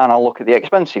I'll look at the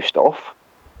expensive stuff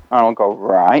and I'll go,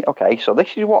 right, okay, so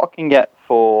this is what I can get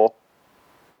for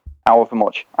however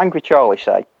much. Angry Charlie,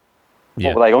 say.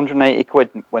 What were they, 180 quid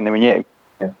when they were new?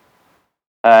 Yeah.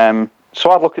 So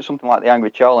I'd look at something like the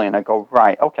Angry Charlie and I'd go,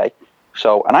 right, okay,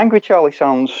 so an Angry Charlie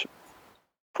sounds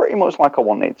pretty much like I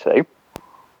want it to,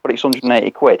 but it's 180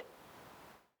 quid.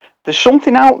 There's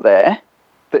something out there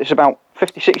that is about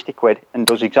 50, 60 quid and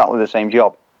does exactly the same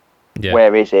job. Yeah.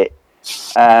 Where is it?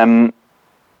 I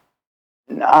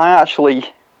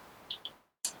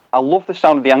love the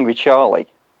sound of the Angry Charlie,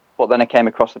 but then I came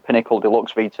across the Pinnacle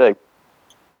Deluxe V2.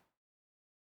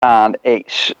 And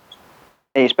it's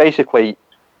basically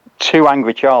 2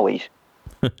 Angry Charlies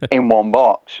in one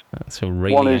box. That's a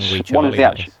really Angry Charlie. One is the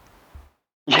actual.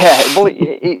 Yeah, well,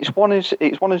 it's one is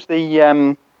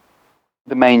the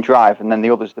main drive, and then the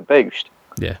other's the boost.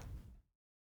 Yeah.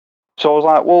 So I was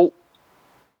like, well,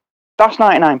 that's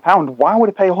 £99. Why would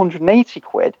I pay 180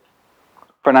 quid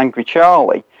for an Angry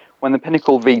Charlie when the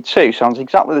Pinnacle V2 sounds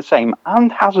exactly the same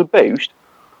and has a boost?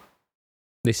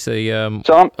 This a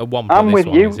one. I'm with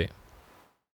you. Is it?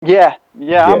 Yeah.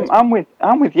 I'm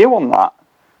with you on that.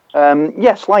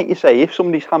 Yes, like you say, if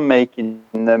somebody's hand making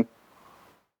them,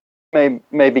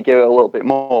 maybe give it a little bit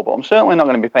more. But I'm certainly not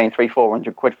going to be paying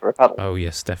 300-400 quid for a pedal. Oh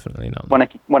yes, definitely not.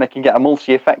 When I can get a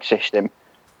multi-effect system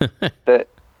that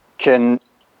can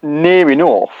near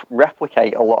enough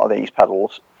replicate a lot of these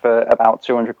pedals for about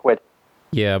 200 quid.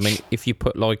 Yeah, I mean, if you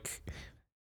put like,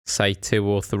 say, 2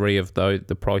 or 3 of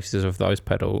the prices of those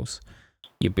pedals,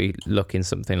 you'd be looking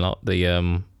something like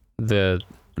the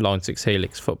Line 6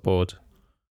 Helix footboard.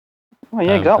 Oh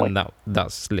yeah, exactly. And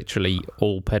that's literally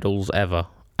all pedals ever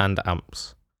and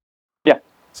amps. Yeah.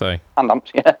 So. And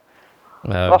amps, yeah.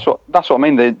 That's what I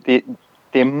mean.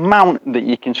 The amount that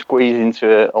you can squeeze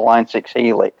into a Line 6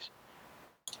 Helix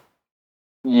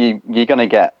you're going to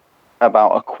get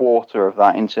about a quarter of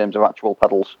that in terms of actual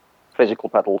pedals, physical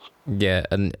pedals. Yeah,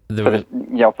 and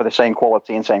for the same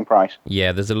quality and same price.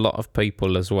 Yeah, there's a lot of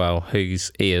people as well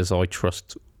whose ears I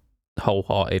trust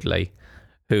wholeheartedly,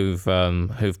 who've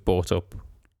bought up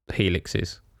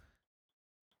Helixes.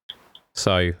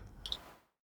 So,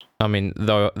 I mean,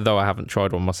 though I haven't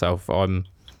tried one myself, I'm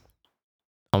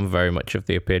very much of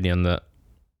the opinion that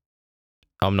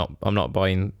I'm not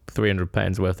buying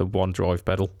 £300 worth of one drive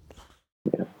pedal.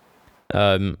 Yeah.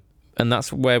 And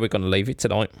that's where we're going to leave it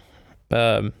tonight.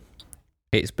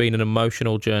 It's been an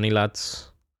emotional journey,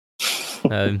 lads.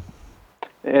 It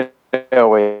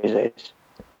always is.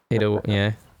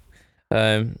 Yeah.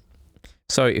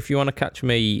 So if you want to catch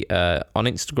me on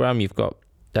Instagram, you've got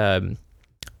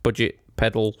Budget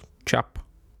Pedal Chap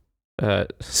 /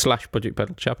 Budget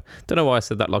Pedal Chap. Don't know why I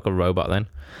said that like a robot then.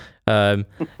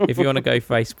 If you want to go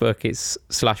Facebook, it's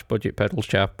 / Budget Pedal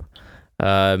Chap.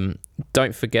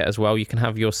 Don't forget as well, you can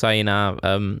have your say in our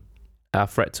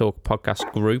Fret Talk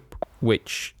podcast group,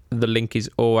 which the link is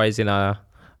always in our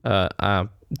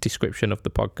description of the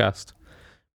podcast.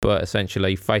 But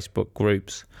essentially, Facebook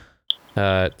groups,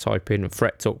 type in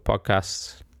Fret Talk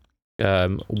podcasts.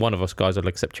 One of us guys will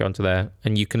accept you onto there,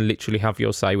 and you can literally have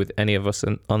your say with any of us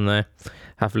on there.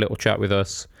 Have a little chat with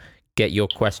us, get your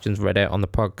questions read out on the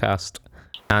podcast,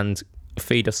 and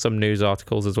feed us some news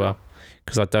articles as well,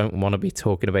 because I don't want to be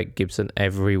talking about Gibson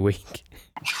every week.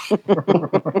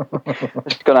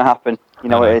 It's going to happen. You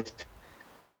know it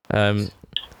is.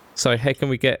 So how can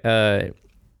we get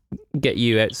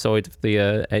you outside of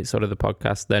the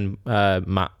podcast then,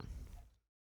 Matt?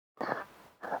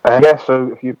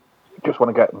 So if you just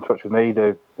want to get in touch with me,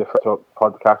 the Fret Talk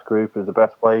podcast group is the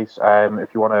best place.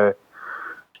 If you want to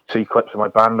see clips of my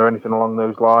band or anything along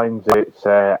those lines, it's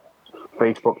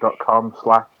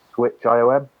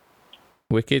facebook.com/switchiom.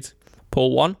 Wicked.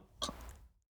 Paul 1?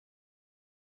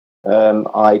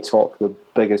 I talk the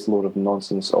biggest load of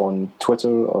nonsense on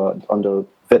Twitter under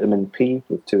Vitamin P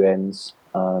with 2 N's,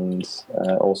 and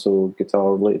also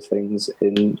guitar-related things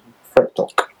in Fret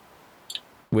Talk.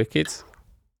 Wicked.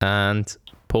 And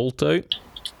Paul 2?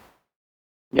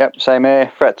 Yep, same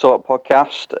here. Fret Talk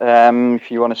podcast. If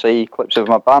you want to see clips of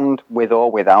my band, with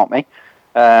or without me,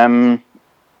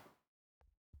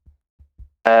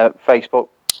 Facebook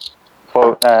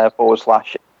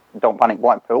 / Don't Panic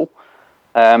Blackpool.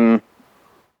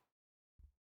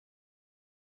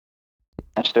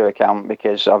 Let's do account,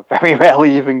 because I very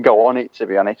rarely even go on it, to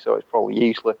be honest, so it's probably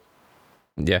useless.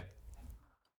 Yeah.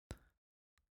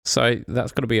 So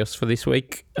that's going to be us for this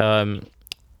week.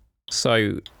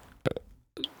 So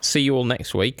see you all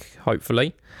next week,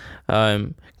 hopefully.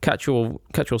 Catch you all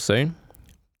soon.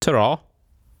 Ta-ra.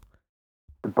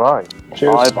 Goodbye.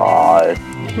 Cheers. Bye-bye.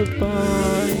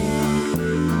 Goodbye.